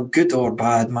 Well, good or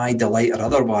bad, my delight or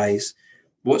otherwise,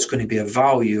 what's going to be a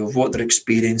value of what they're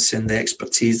experiencing, the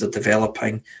expertise they're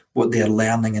developing, what they're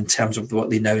learning in terms of what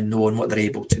they now know and what they're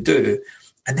able to do,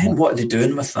 and then what are they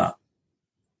doing with that?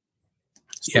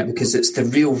 So, because it's the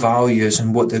real values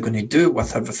and what they're going to do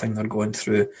with everything they're going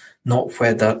through, not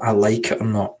whether I like it or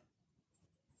not.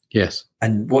 Yes.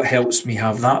 And what helps me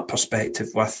have that perspective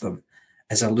with them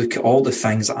is I look at all the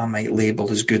things that I might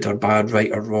label as good or bad,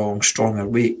 right or wrong, strong or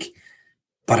weak.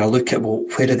 But I look at, well,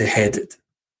 where are they headed?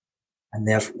 And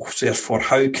therefore,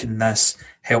 how can this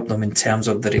help them in terms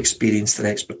of their experience,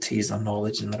 their expertise, their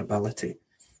knowledge and their ability?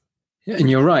 And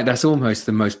you're right. That's almost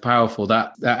the most powerful,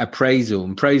 that appraisal.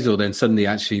 And appraisal then suddenly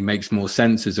actually makes more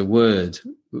sense as a word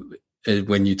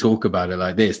when you talk about it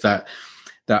like this, that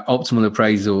optimal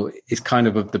appraisal is kind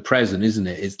of the present, isn't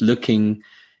it? It's looking,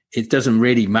 it doesn't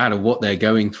really matter what they're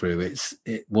going through.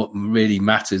 What really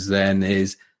matters then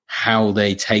is how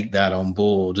they take that on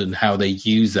board and how they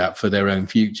use that for their own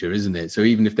future, isn't it? So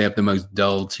even if they have the most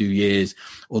dull 2 years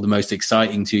or the most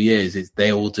exciting 2 years,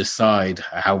 they all decide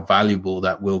how valuable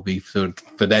that will be for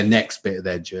their next bit of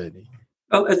their journey.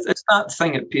 Well, it's that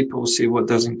thing that people say, what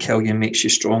doesn't kill you makes you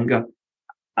stronger.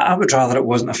 I would rather it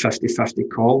wasn't a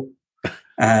 50-50 call.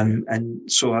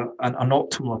 And so an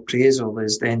optimal appraisal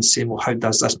is then saying, well, how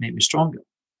does this make me stronger?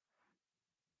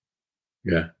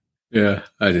 Yeah. Yeah,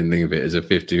 I didn't think of it as a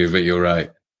 50, but you're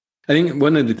right. I think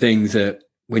one of the things that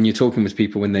when you're talking with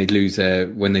people when they lose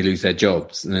their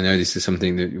jobs, and I know this is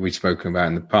something that we've spoken about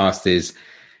in the past, is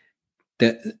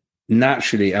that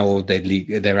naturally, or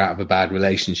they're out of a bad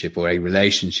relationship or a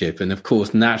relationship, and of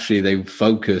course, naturally, they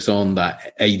focus on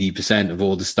that 80% of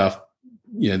all the stuff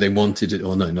they wanted it,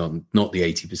 or no, not the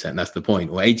 80%. That's the point.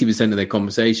 Or 80% of their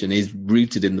conversation is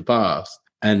rooted in the past,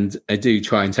 and I do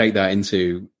try and take that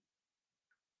into.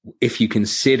 If you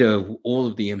consider all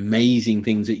of the amazing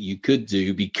things that you could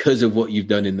do because of what you've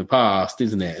done in the past,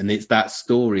 isn't it? And it's that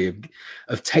story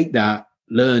of take that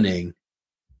learning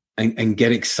and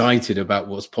get excited about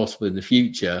what's possible in the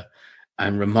future,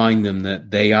 and remind them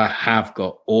that they have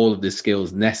got all of the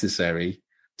skills necessary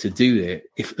to do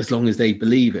it, as long as they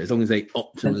believe it, as long as they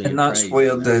optimally. And that's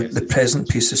where the present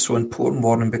piece is so important,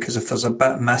 Warren, because if there's a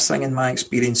bit missing in my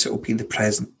experience, it will be the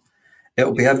present.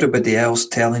 It'll be everybody else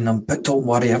telling them, but don't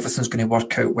worry, everything's going to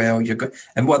work out well.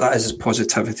 And what that is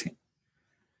positivity.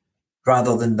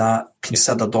 rather than that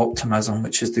considered optimism,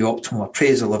 which is the optimal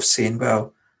appraisal of saying,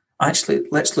 well, actually,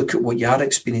 let's look at what you are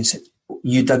experiencing.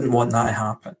 You didn't want that to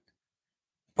happen.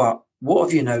 But what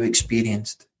have you now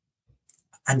experienced?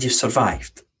 And you've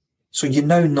survived. So you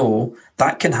now know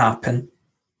that can happen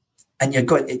and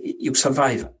you'll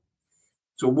survive it.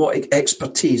 So what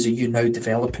expertise are you now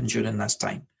developing during this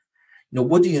time?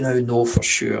 What do you now know for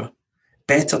sure?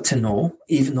 Better to know,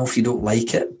 even though if you don't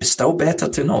like it, but still better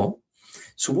to know.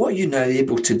 So what are you now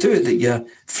able to do that you're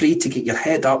free to get your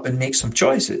head up and make some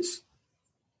choices?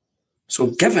 So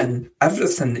given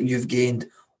everything that you've gained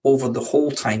over the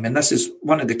whole time, and this is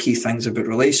one of the key things about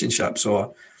relationships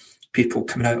or people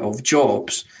coming out of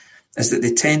jobs, is that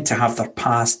they tend to have their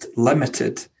past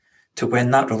limited to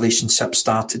when that relationship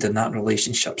started and that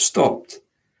relationship stopped.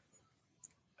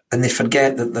 And they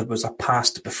forget that there was a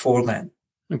past before then.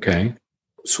 Okay.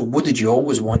 So what did you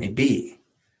always want to be?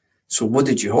 So what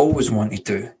did you always want to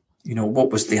do?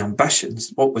 What was the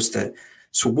ambitions? What was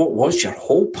your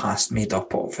whole past made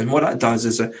up of? And what it does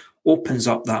is it opens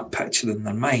up that picture in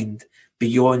their mind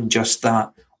beyond just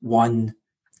that one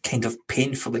kind of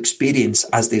painful experience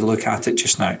as they look at it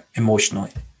just now,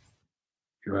 emotionally.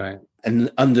 Right.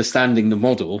 And understanding the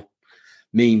model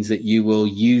means that you will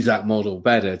use that model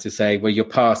better to say, well, your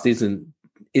past isn't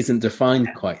defined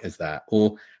quite as that.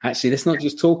 Or actually, let's not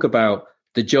just talk about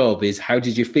the job, is how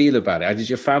did you feel about it? How did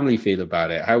your family feel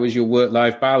about it? How was your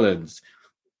work-life balance?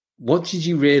 What did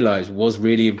you realize was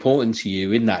really important to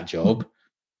you in that job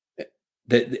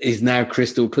that is now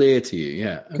crystal clear to you?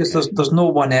 Yeah. Because there's no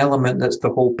one element that's the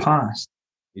whole past.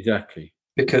 Exactly.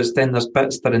 Because then there's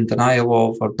bits they're in denial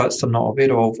of, or bits they're not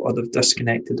aware of, or they've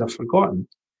disconnected or forgotten.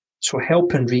 So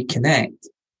helping reconnect,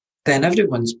 then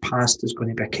everyone's past is going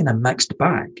to be a kind of mixed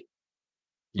bag,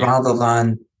 rather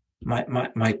than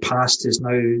my past is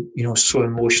now, so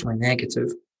emotionally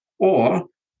negative, or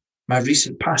my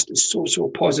recent past is so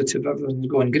positive, everything's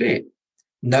going great.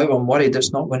 Now I'm worried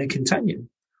it's not going to continue.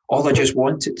 All I just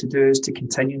want it to do is to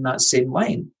continue in that same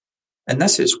line. And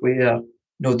this is where,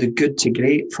 the good to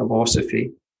great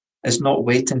philosophy is not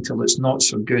waiting till it's not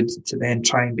so good to then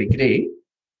try and be great,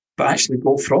 but actually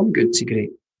go from good to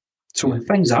great. So when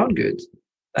things are good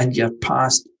and your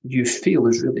past you feel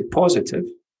is really positive,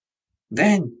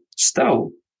 then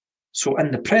still, so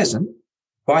in the present,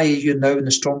 why are you now in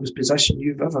the strongest position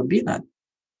you've ever been in?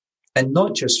 And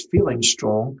not just feeling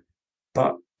strong,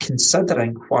 but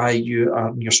considering why you are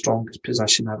in your strongest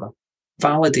position ever.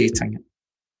 Validating it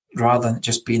rather than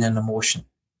just being an emotion.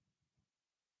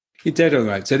 You're dead all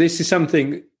right. So this is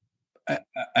something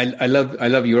I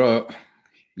love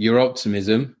your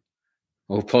optimism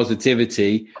or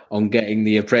positivity on getting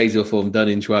the appraisal form done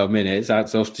in 12 minutes.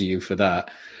 Hats off to you for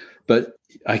that. But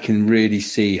I can really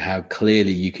see how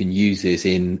clearly you can use this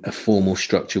in a formal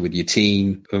structure with your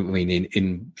team. I mean,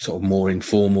 in sort of more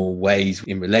informal ways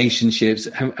in relationships.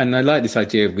 And I like this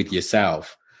idea of with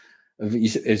yourself.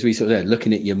 As we sort of said,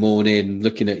 looking at your morning,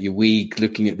 looking at your week,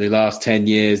 looking at the last 10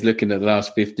 years, looking at the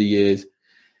last 50 years.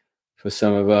 For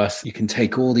some of us, you can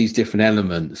take all these different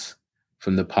elements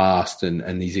from the past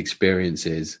and these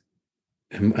experiences.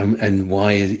 And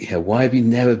why have you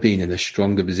never been in a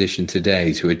stronger position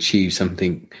today to achieve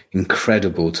something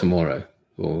incredible tomorrow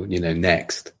or,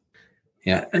 next?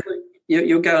 Yeah. And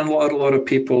you'll get a lot of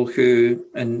people who,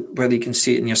 and whether you can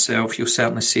see it in yourself, you'll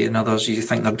certainly see it in others, you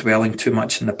think they're dwelling too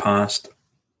much in the past.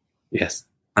 Yes.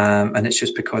 And it's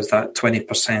just because that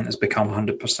 20% has become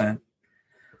 100%.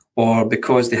 Or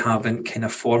because they haven't kind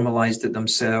of formalized it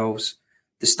themselves,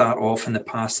 they start off in the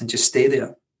past and just stay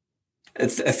there.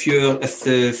 If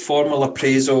the formal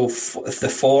appraisal, if the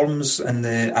forms and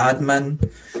the admin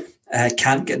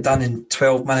can't get done in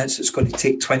 12 minutes, it's going to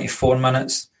take 24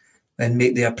 minutes. Then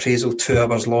make the appraisal 2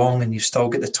 hours long and you still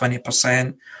get the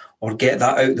 20%, or get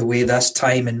that out of the way this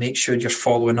time and make sure you're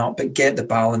following up, but get the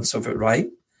balance of it right.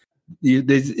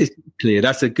 It's clear.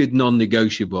 That's a good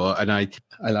non-negotiable, and I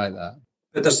like that.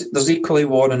 But there's equally,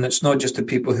 Warren, it's not just the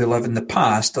people who live in the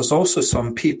past. There's also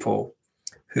some people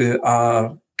who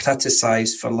are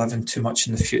criticised for living too much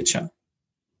in the future.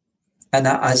 And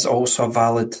that is also a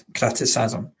valid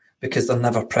criticism because they're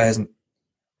never present.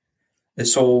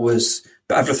 It's always,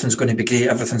 but everything's going to be great,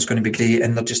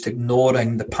 and they're just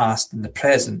ignoring the past and the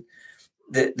present.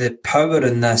 The power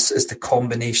in this is the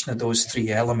combination of those 3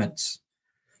 elements.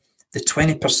 The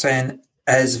 20%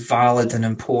 is valid and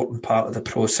important part of the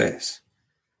process.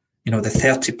 The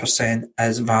 30%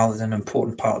 is valid and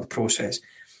important part of the process.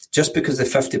 Just because the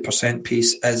 50%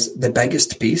 piece is the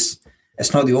biggest piece,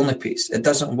 it's not the only piece. It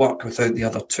doesn't work without the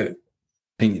other 2. I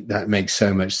think that makes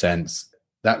so much sense.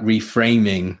 That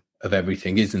reframing of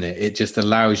everything, isn't it? It just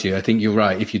allows you, I think you're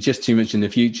right. If you're just too much in the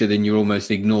future, then you're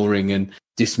almost ignoring and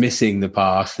dismissing the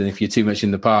past. And if you're too much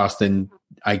in the past, then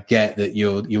I get that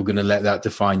you're going to let that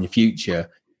define your future.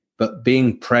 But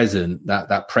being present,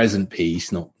 that present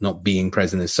piece, not being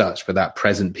present as such, but that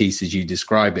present piece as you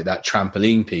describe it, that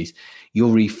trampoline piece,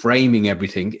 you're reframing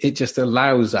everything. It just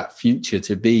allows that future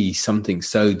to be something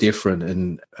so different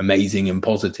and amazing and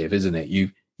positive, isn't it?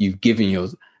 You've given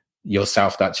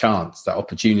yourself that chance, that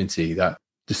opportunity, that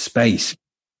the space.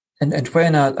 And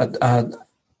when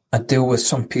I deal with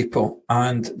some people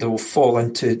and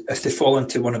if they fall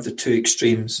into one of the two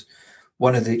extremes,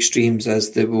 one of the extremes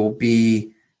is they will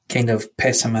be kind of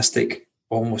pessimistic,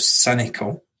 almost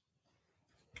cynical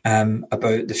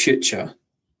about the future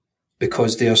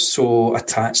because they are so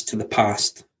attached to the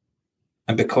past.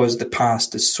 And because the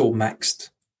past is so mixed,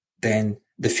 then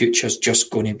the future is just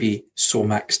going to be so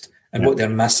mixed. And what they're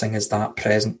missing is that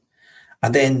present. I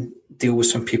then deal with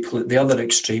some people at the other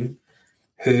extreme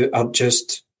who are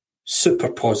just super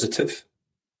positive.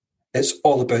 It's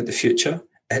all about the future.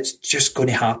 It's just going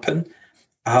to happen.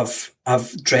 I've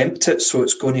dreamt it, so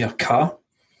it's going to occur.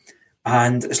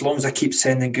 And as long as I keep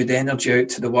sending good energy out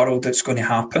to the world, it's going to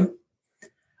happen.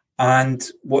 And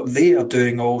what they are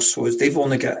doing also is they're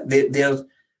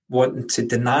wanting to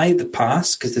deny the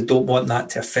past because they don't want that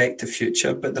to affect the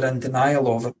future, but they're in denial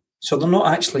of it. So they're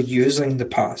not actually using the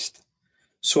past.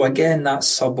 So again, that's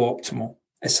suboptimal.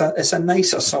 It's a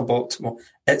nicer suboptimal.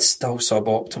 It's still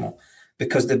suboptimal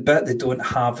because the bit they don't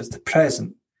have is the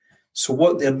present. So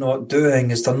what they're not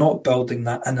doing is they're not building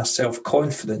that inner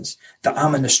self-confidence that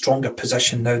I'm in a stronger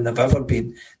position now than I've ever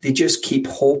been. They just keep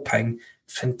hoping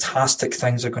fantastic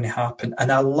things are going to happen.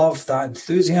 And I love that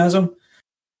enthusiasm,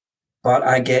 but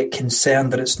I get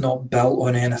concerned that it's not built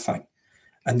on anything.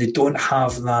 And they don't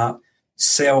have that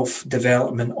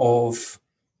self-development of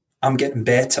I'm getting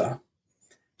better,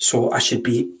 so I should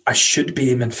be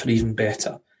aiming for even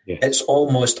better. Yeah. It's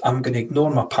almost I'm going to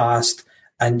ignore my past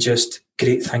and just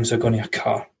great things are going to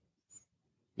occur.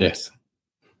 Yes.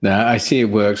 Now I see it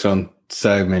works on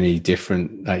so many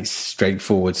different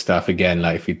straightforward stuff. Again,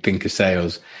 like if you think of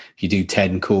sales, if you do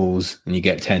 10 calls and you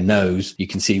get 10 no's, you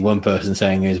can see one person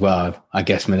saying as well, I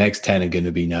guess my next 10 are going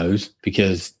to be no's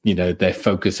because, they're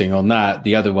focusing on that.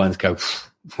 The other ones go,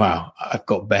 wow, I've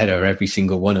got better every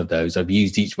single one of those. I've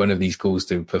used each one of these calls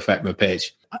to perfect my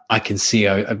pitch. I can see,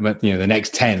 the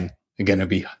next 10 are going to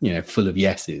be, full of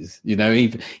yeses,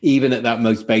 even at that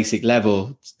most basic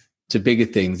level to bigger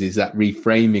things is that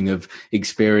reframing of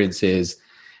experiences.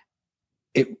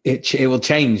 It will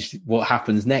change what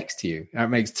happens next to you. That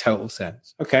makes total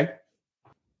sense. Okay.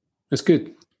 That's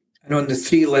good. And on the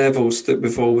 3 levels that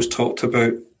we've always talked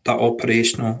about, that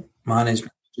operational,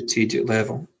 management, strategic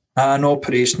level, at an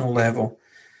operational level,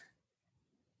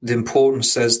 the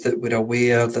importance is that we're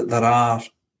aware that there are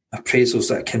appraisals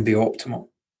that can be optimal.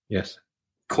 Yes.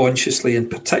 Consciously in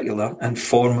particular and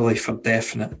formally for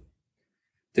definite.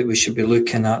 That we should be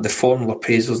looking at the formal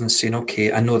appraisals and saying,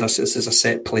 okay, I know this is a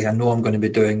set play. I know I'm going to be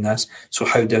doing this. So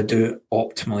how do I do it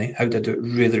optimally? How do I do it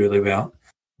really, really well?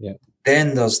 Yeah.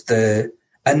 Then there's the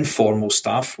informal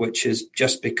stuff, which is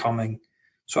just becoming,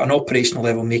 so at an operational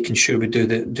level, making sure we do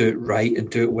it right and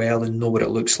do it well and know what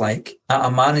it looks like. At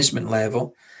a management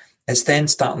level, it's then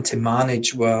starting to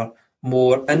manage where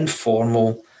more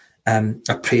informal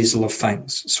appraisal of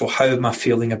things. So how am I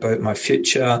feeling about my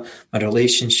future, my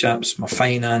relationships, my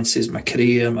finances, my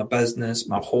career, my business,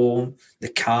 my home, the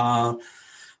car,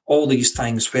 all these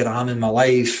things, where I am in my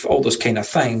life, all those kind of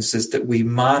things, is that we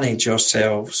manage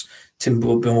ourselves to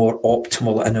be more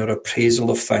optimal in our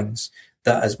appraisal of things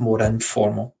that is more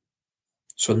informal.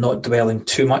 So not dwelling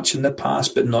too much in the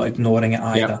past, but not ignoring it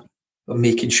either, but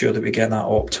making sure that we get that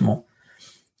optimal.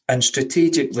 And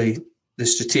strategically, the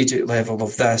strategic level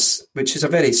of this, which is a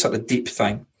very sort of deep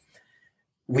thing,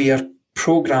 we are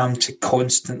programmed to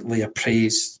constantly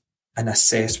appraise and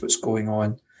assess what's going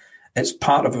on. It's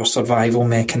part of our survival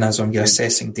mechanism. You're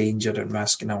assessing danger and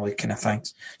risk and all these kind of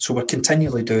things. So we're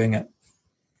continually doing it.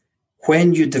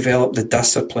 When you develop the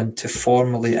discipline to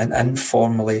formally and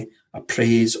informally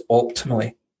appraise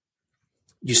optimally,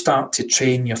 you start to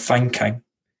train your thinking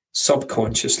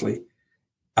subconsciously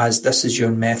as this is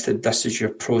your method, this is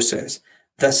your process.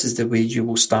 This is the way you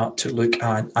will start to look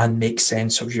at and make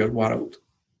sense of your world.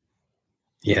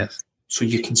 Yes. So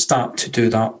you can start to do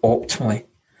that optimally,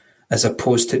 as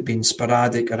opposed to it being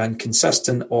sporadic or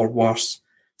inconsistent, or worse,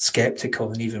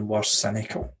 skeptical, and even worse,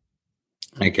 cynical.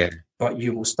 Okay. But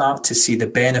you will start to see the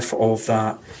benefit of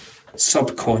that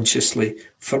subconsciously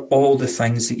for all the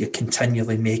things that you're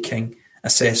continually making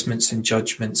assessments and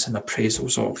judgments and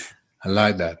appraisals of. I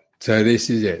like that. So this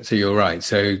is it. So you're right.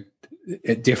 So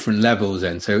at different levels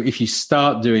then. So if you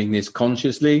start doing this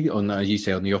consciously on, as you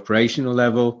say, on the operational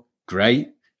level,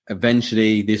 great.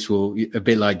 Eventually this will, a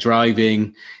bit like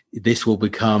driving, this will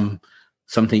become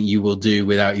something you will do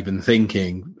without even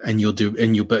thinking, and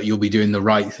but you'll be doing the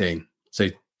right thing. So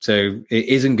it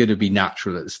isn't going to be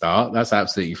natural at the start. That's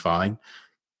absolutely fine.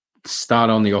 Start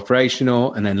on the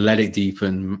operational and then let it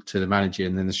deepen to the manager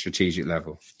and then the strategic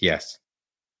level. Yes.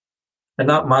 And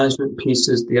that management piece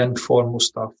is the informal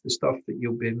stuff, the stuff that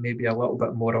you'll be maybe a little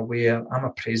bit more aware. I'm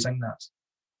appraising this.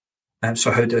 And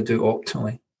so how do I do it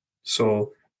optimally?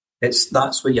 So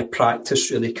that's where your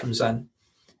practice really comes in,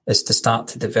 is to start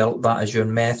to develop that as your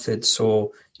method.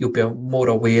 So you'll be more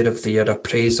aware of you're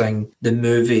appraising the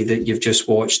movie that you've just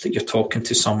watched that you're talking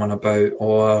to someone about,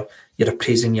 or you're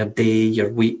appraising your day, your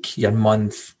week, your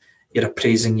month, you're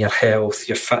appraising your health,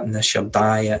 your fitness, your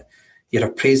diet. You're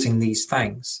appraising these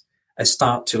things. I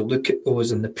start to look at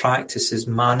those, and the practice is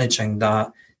managing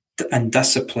that and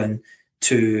discipline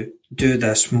to do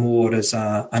this more as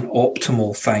an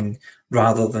optimal thing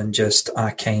rather than just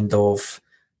a kind of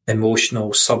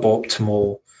emotional,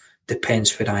 suboptimal,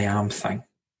 depends where I am thing.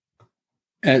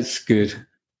 That's good.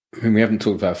 I mean, we haven't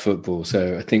talked about football,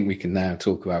 so I think we can now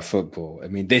talk about football. I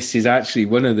mean, this is actually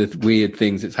one of the weird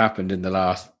things that's happened in the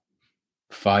last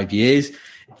 5 years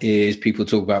is people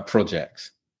talk about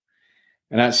projects.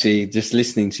 And actually, just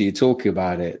listening to you talking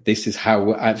about it, this is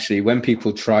how actually when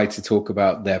people try to talk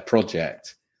about their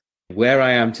project, where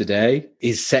I am today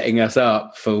is setting us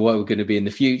up for what we're going to be in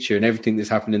the future, and everything that's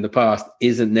happened in the past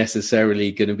isn't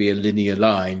necessarily going to be a linear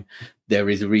line. There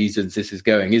is reasons this is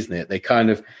going, isn't it? They kind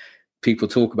of, people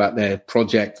talk about their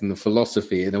project and the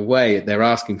philosophy in a way, they're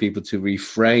asking people to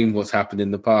reframe what's happened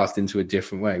in the past into a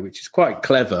different way, which is quite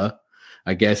clever,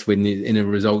 I guess, when in a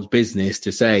results business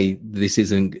to say this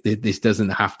doesn't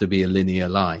have to be a linear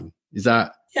line. Is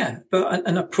that? Yeah, but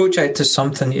and a project is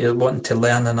something you're wanting to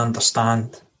learn and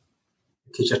understand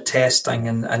because you're testing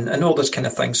and all this kind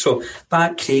of thing. So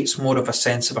that creates more of a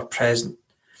sense of a present.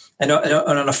 And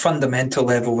on a fundamental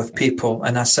level with people,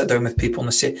 and I sit down with people and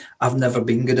I say, I've never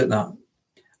been good at that.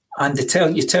 And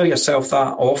you tell yourself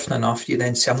that often enough, you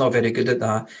then say, I'm not very good at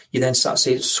that. You then start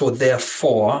saying, so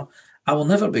therefore, I will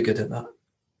never be good at that.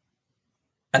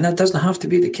 And that doesn't have to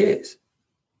be the case.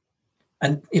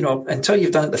 And, until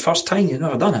you've done it the first time, you've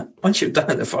never done it. Once you've done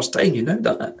it the first time, you've now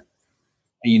done it.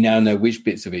 You now know which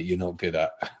bits of it you're not good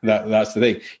at. That's the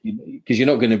thing. Because you're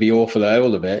not going to be awful at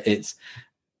all of it. It's,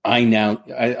 I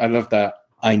love that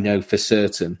I know for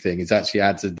certain thing. It actually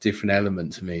adds a different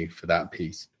element to me for that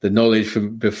piece. The knowledge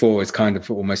from before is kind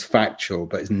of almost factual,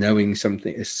 but it's knowing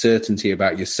something, a certainty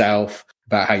about yourself,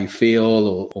 about how you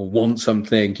feel or want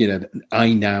something.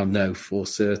 I now know for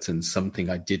certain something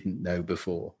I didn't know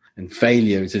before. And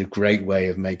failure is a great way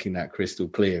of making that crystal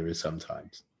clear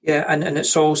sometimes. Yeah, and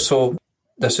it's also,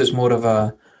 this is more of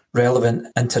a relevant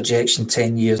interjection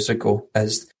 10 years ago,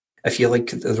 is if you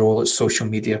look at the role that social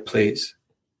media plays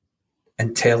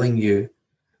in telling you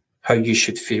how you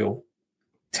should feel,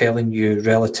 telling you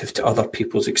relative to other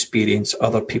people's experience,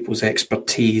 other people's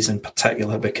expertise in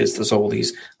particular, because there's all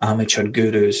these amateur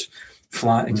gurus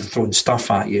throwing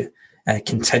stuff at you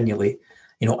continually,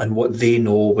 and what they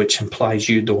know, which implies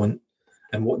you don't,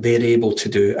 and what they're able to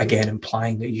do, again,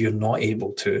 implying that you're not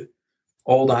able to.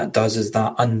 All that does is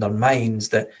that undermines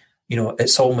that,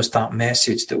 it's almost that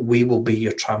message that we will be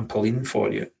your trampoline for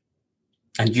you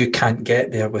and you can't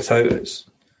get there without us.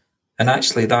 And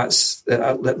actually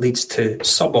that leads to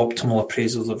suboptimal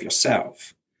appraisals of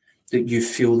yourself, that you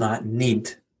feel that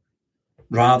need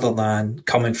rather than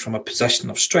coming from a position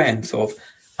of strength of,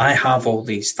 I have all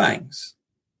these things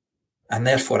and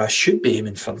therefore I should be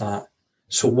aiming for that.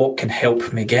 So what can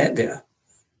help me get there?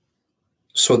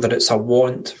 So that it's a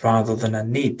want rather than a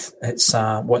need. It's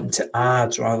wanting to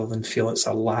add rather than feel it's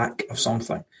a lack of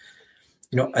something.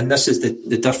 And this is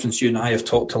the difference. You and I have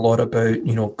talked a lot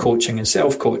about, coaching and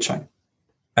self-coaching.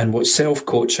 And what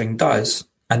self-coaching does,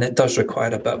 and it does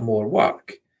require a bit more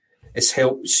work, is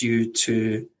helps you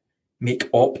to make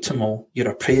optimal your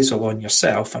appraisal on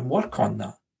yourself and work on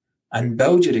that and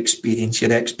build your experience,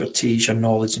 your expertise, your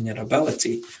knowledge and your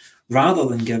ability, rather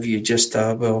than give you just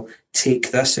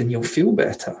take this and you'll feel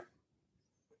better.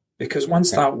 Because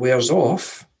once that wears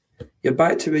off, you're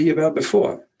back to where you were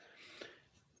before.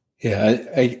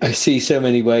 Yeah, I see so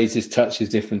many ways this touches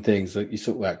different things. Like you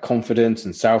talk about confidence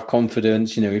and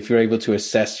self-confidence. If you're able to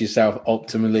assess yourself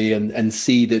optimally and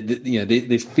see that,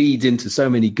 this feeds into so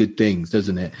many good things,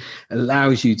 doesn't it? It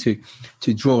allows you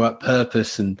to draw up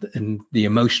purpose and the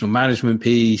emotional management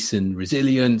piece and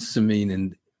resilience.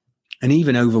 And and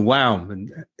even overwhelmed.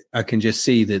 And I can just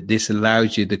see that this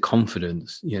allows you the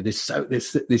confidence.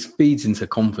 This feeds into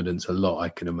confidence a lot, I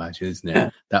can imagine, isn't it? Yeah.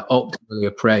 That optimally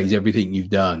appraise everything you've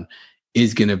done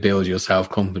is going to build your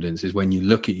self-confidence, is when you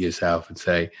look at yourself and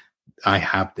say, I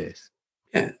have this.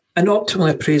 Yeah. And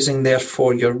optimally appraising,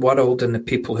 therefore, your world and the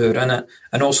people who are in it,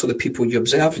 and also the people you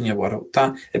observe in your world.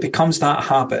 That it becomes that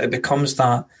habit. It becomes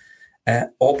that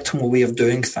optimal way of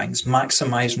doing things,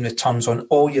 maximising returns on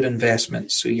all your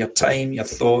investments. So your time, your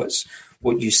thoughts,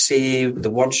 what you say, the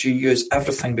words you use,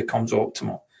 everything becomes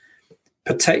optimal.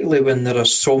 Particularly when there are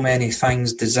so many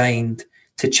things designed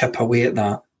to chip away at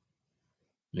that.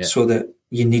 Yeah. So that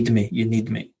you need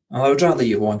me. Well, I would rather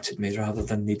you wanted me rather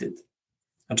than needed.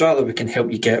 I'd rather we can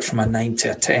help you get from a 9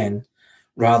 to a 10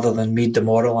 rather than me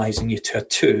demoralising you to a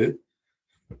 2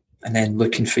 and then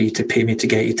looking for you to pay me to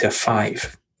get you to a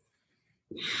 5.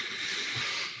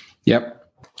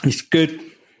 Yep. It's good.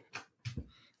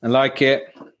 I like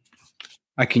it.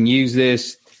 I can use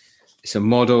this. It's a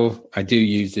model. I do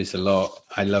use this a lot.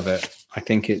 I love it. I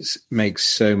think it makes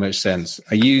so much sense.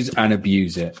 I use and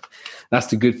abuse it. That's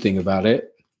the good thing about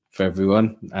it for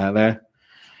everyone out there.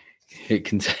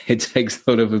 It takes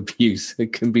a lot of abuse.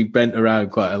 It can be bent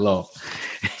around quite a lot.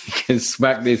 You can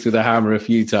smack this with a hammer a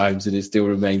few times and it still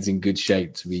remains in good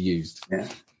shape to be used. Yeah.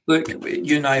 Look,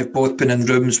 you and I have both been in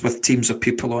rooms with teams of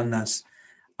people on this,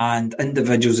 and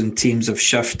individuals and teams have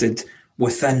shifted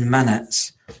within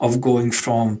minutes of going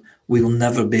from we'll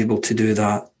never be able to do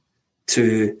that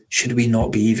to should we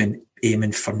not be even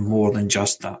aiming for more than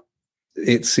just that?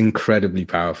 It's incredibly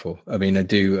powerful. I mean, I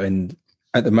do. And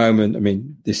at the moment, I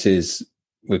mean,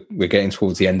 we're getting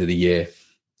towards the end of the year.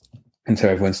 And so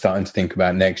everyone's starting to think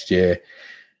about next year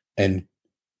and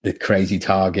the crazy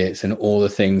targets and all the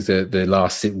things that the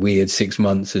last weird 6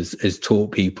 months has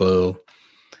taught people.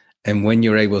 And when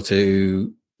you're able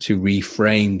to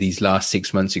reframe these last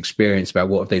 6 months experience about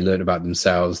what have they learned about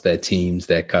themselves, their teams,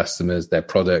 their customers, their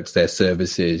products, their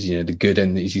services, the good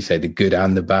and, as you say, the good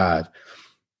and the bad,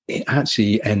 it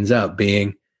actually ends up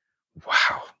being,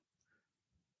 wow,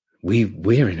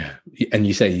 we're in and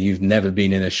you say you've never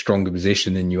been in a stronger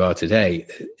position than you are today.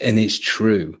 And it's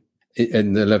true.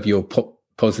 And I love your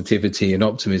positivity and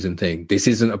optimism thing. This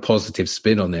isn't a positive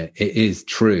spin on it. It is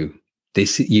true.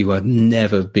 You have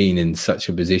never been in such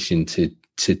a position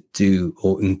to do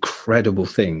all incredible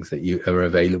things that you are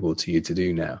available to you to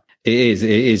do now. It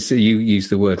is. You use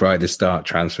the word right at the start,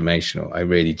 transformational. I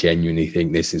really genuinely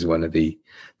think this is one of the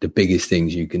biggest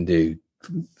things you can do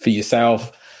for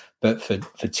yourself, but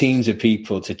for teams of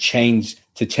people to change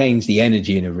the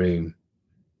energy in a room.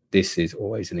 This is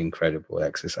always an incredible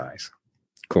exercise.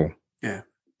 Cool. Yeah.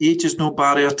 Age is no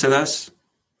barrier to this.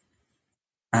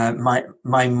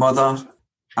 My mother,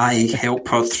 I help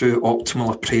her through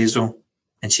optimal appraisal,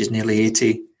 and she's nearly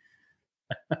 80.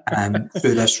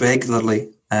 Through this regularly,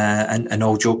 and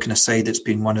all joking aside, it's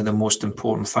been one of the most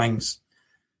important things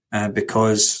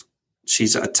because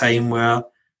she's at a time where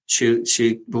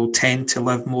she will tend to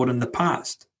live more in the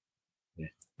past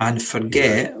and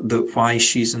forget that why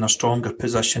she's in a stronger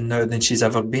position now than she's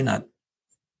ever been in.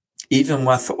 Even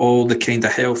with all the kind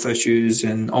of health issues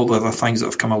and all the other things that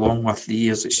have come along with the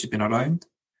years that she's been around.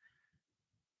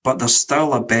 But there's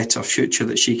still a better future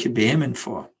that she could be aiming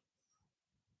for.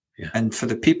 Yeah. And for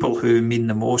the people who mean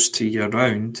the most to you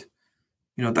around,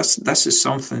 this is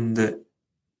something that,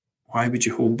 why would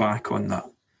you hold back on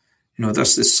that?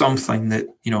 This is something that,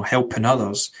 helping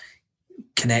others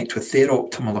connect with their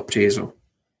optimal appraisal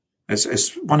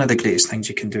is one of the greatest things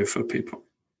you can do for people.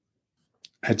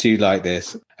 I do like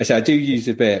this. I do use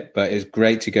a bit, but it's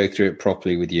great to go through it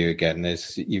properly with you again.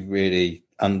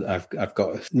 I've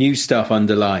got new stuff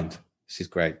underlined. This is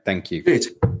great. Thank you. Great.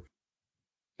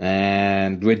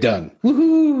 And we're done.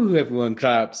 Woohoo! Everyone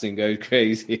claps and goes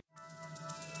crazy.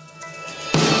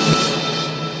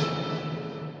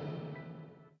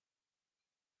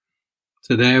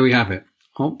 So there we have it.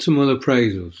 Optimal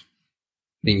appraisals.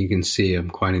 I think you can see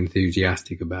I'm quite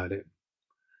enthusiastic about it.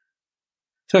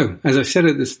 So, as I said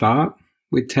at the start,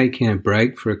 we're taking a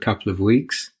break for a couple of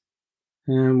weeks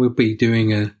and we'll be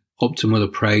doing an optimal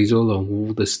appraisal on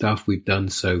all the stuff we've done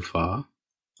so far.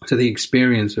 So the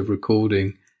experience of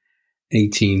recording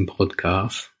 18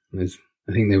 podcasts,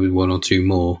 I think there was one or two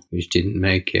more which didn't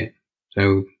make it.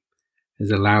 So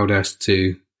it's allowed us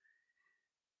to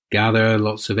gather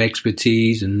lots of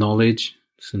expertise and knowledge,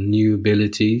 some new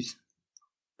abilities.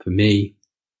 For me,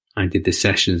 I did the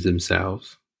sessions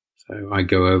themselves. So I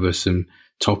go over some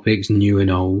topics, new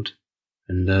and old,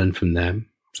 and learn from them.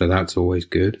 So that's always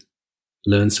good.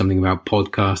 Learn something about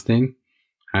podcasting,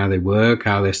 how they work,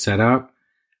 how they're set up,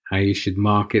 how you should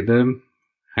market them,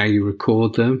 how you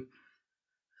record them,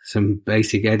 some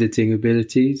basic editing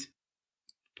abilities,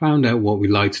 found out what we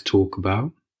like to talk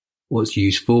about, what's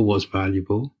useful, what's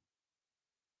valuable,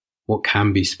 what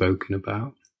can be spoken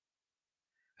about.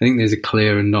 I think there's a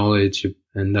clearer knowledge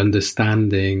and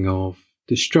understanding of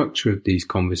the structure of these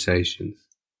conversations.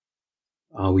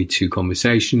 Are we too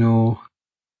conversational?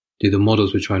 Do the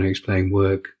models we're trying to explain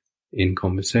work in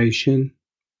conversation?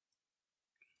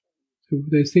 So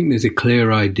I think there's a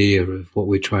clear idea of what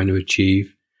we're trying to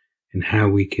achieve and how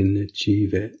we can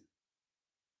achieve it.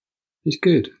 It's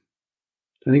good.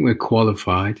 I think we're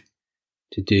qualified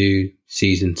to do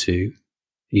season 2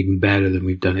 even better than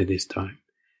we've done it this time.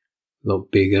 A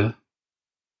lot bigger,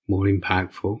 more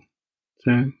impactful.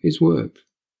 So it's worked.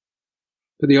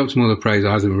 But the optimal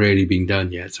appraisal hasn't really been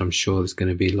done yet, so I'm sure there's going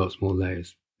to be lots more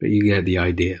layers. But you get the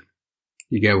idea.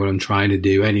 You get what I'm trying to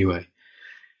do anyway.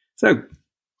 So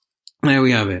there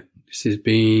we have it. This has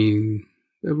been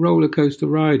a roller coaster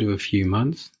ride of a few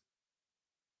months.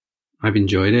 I've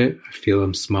enjoyed it. I feel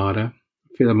I'm smarter.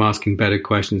 I feel I'm asking better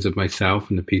questions of myself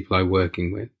and the people I'm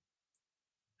working with.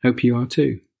 Hope you are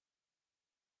too.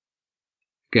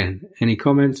 Again, any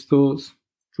comments, thoughts?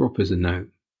 Drop us a note.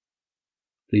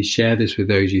 Please share this with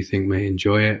those you think may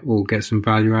enjoy it or get some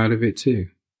value out of it too.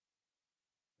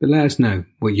 But let us know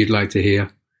what you'd like to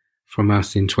hear from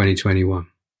us in 2021.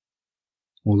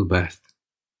 All the best.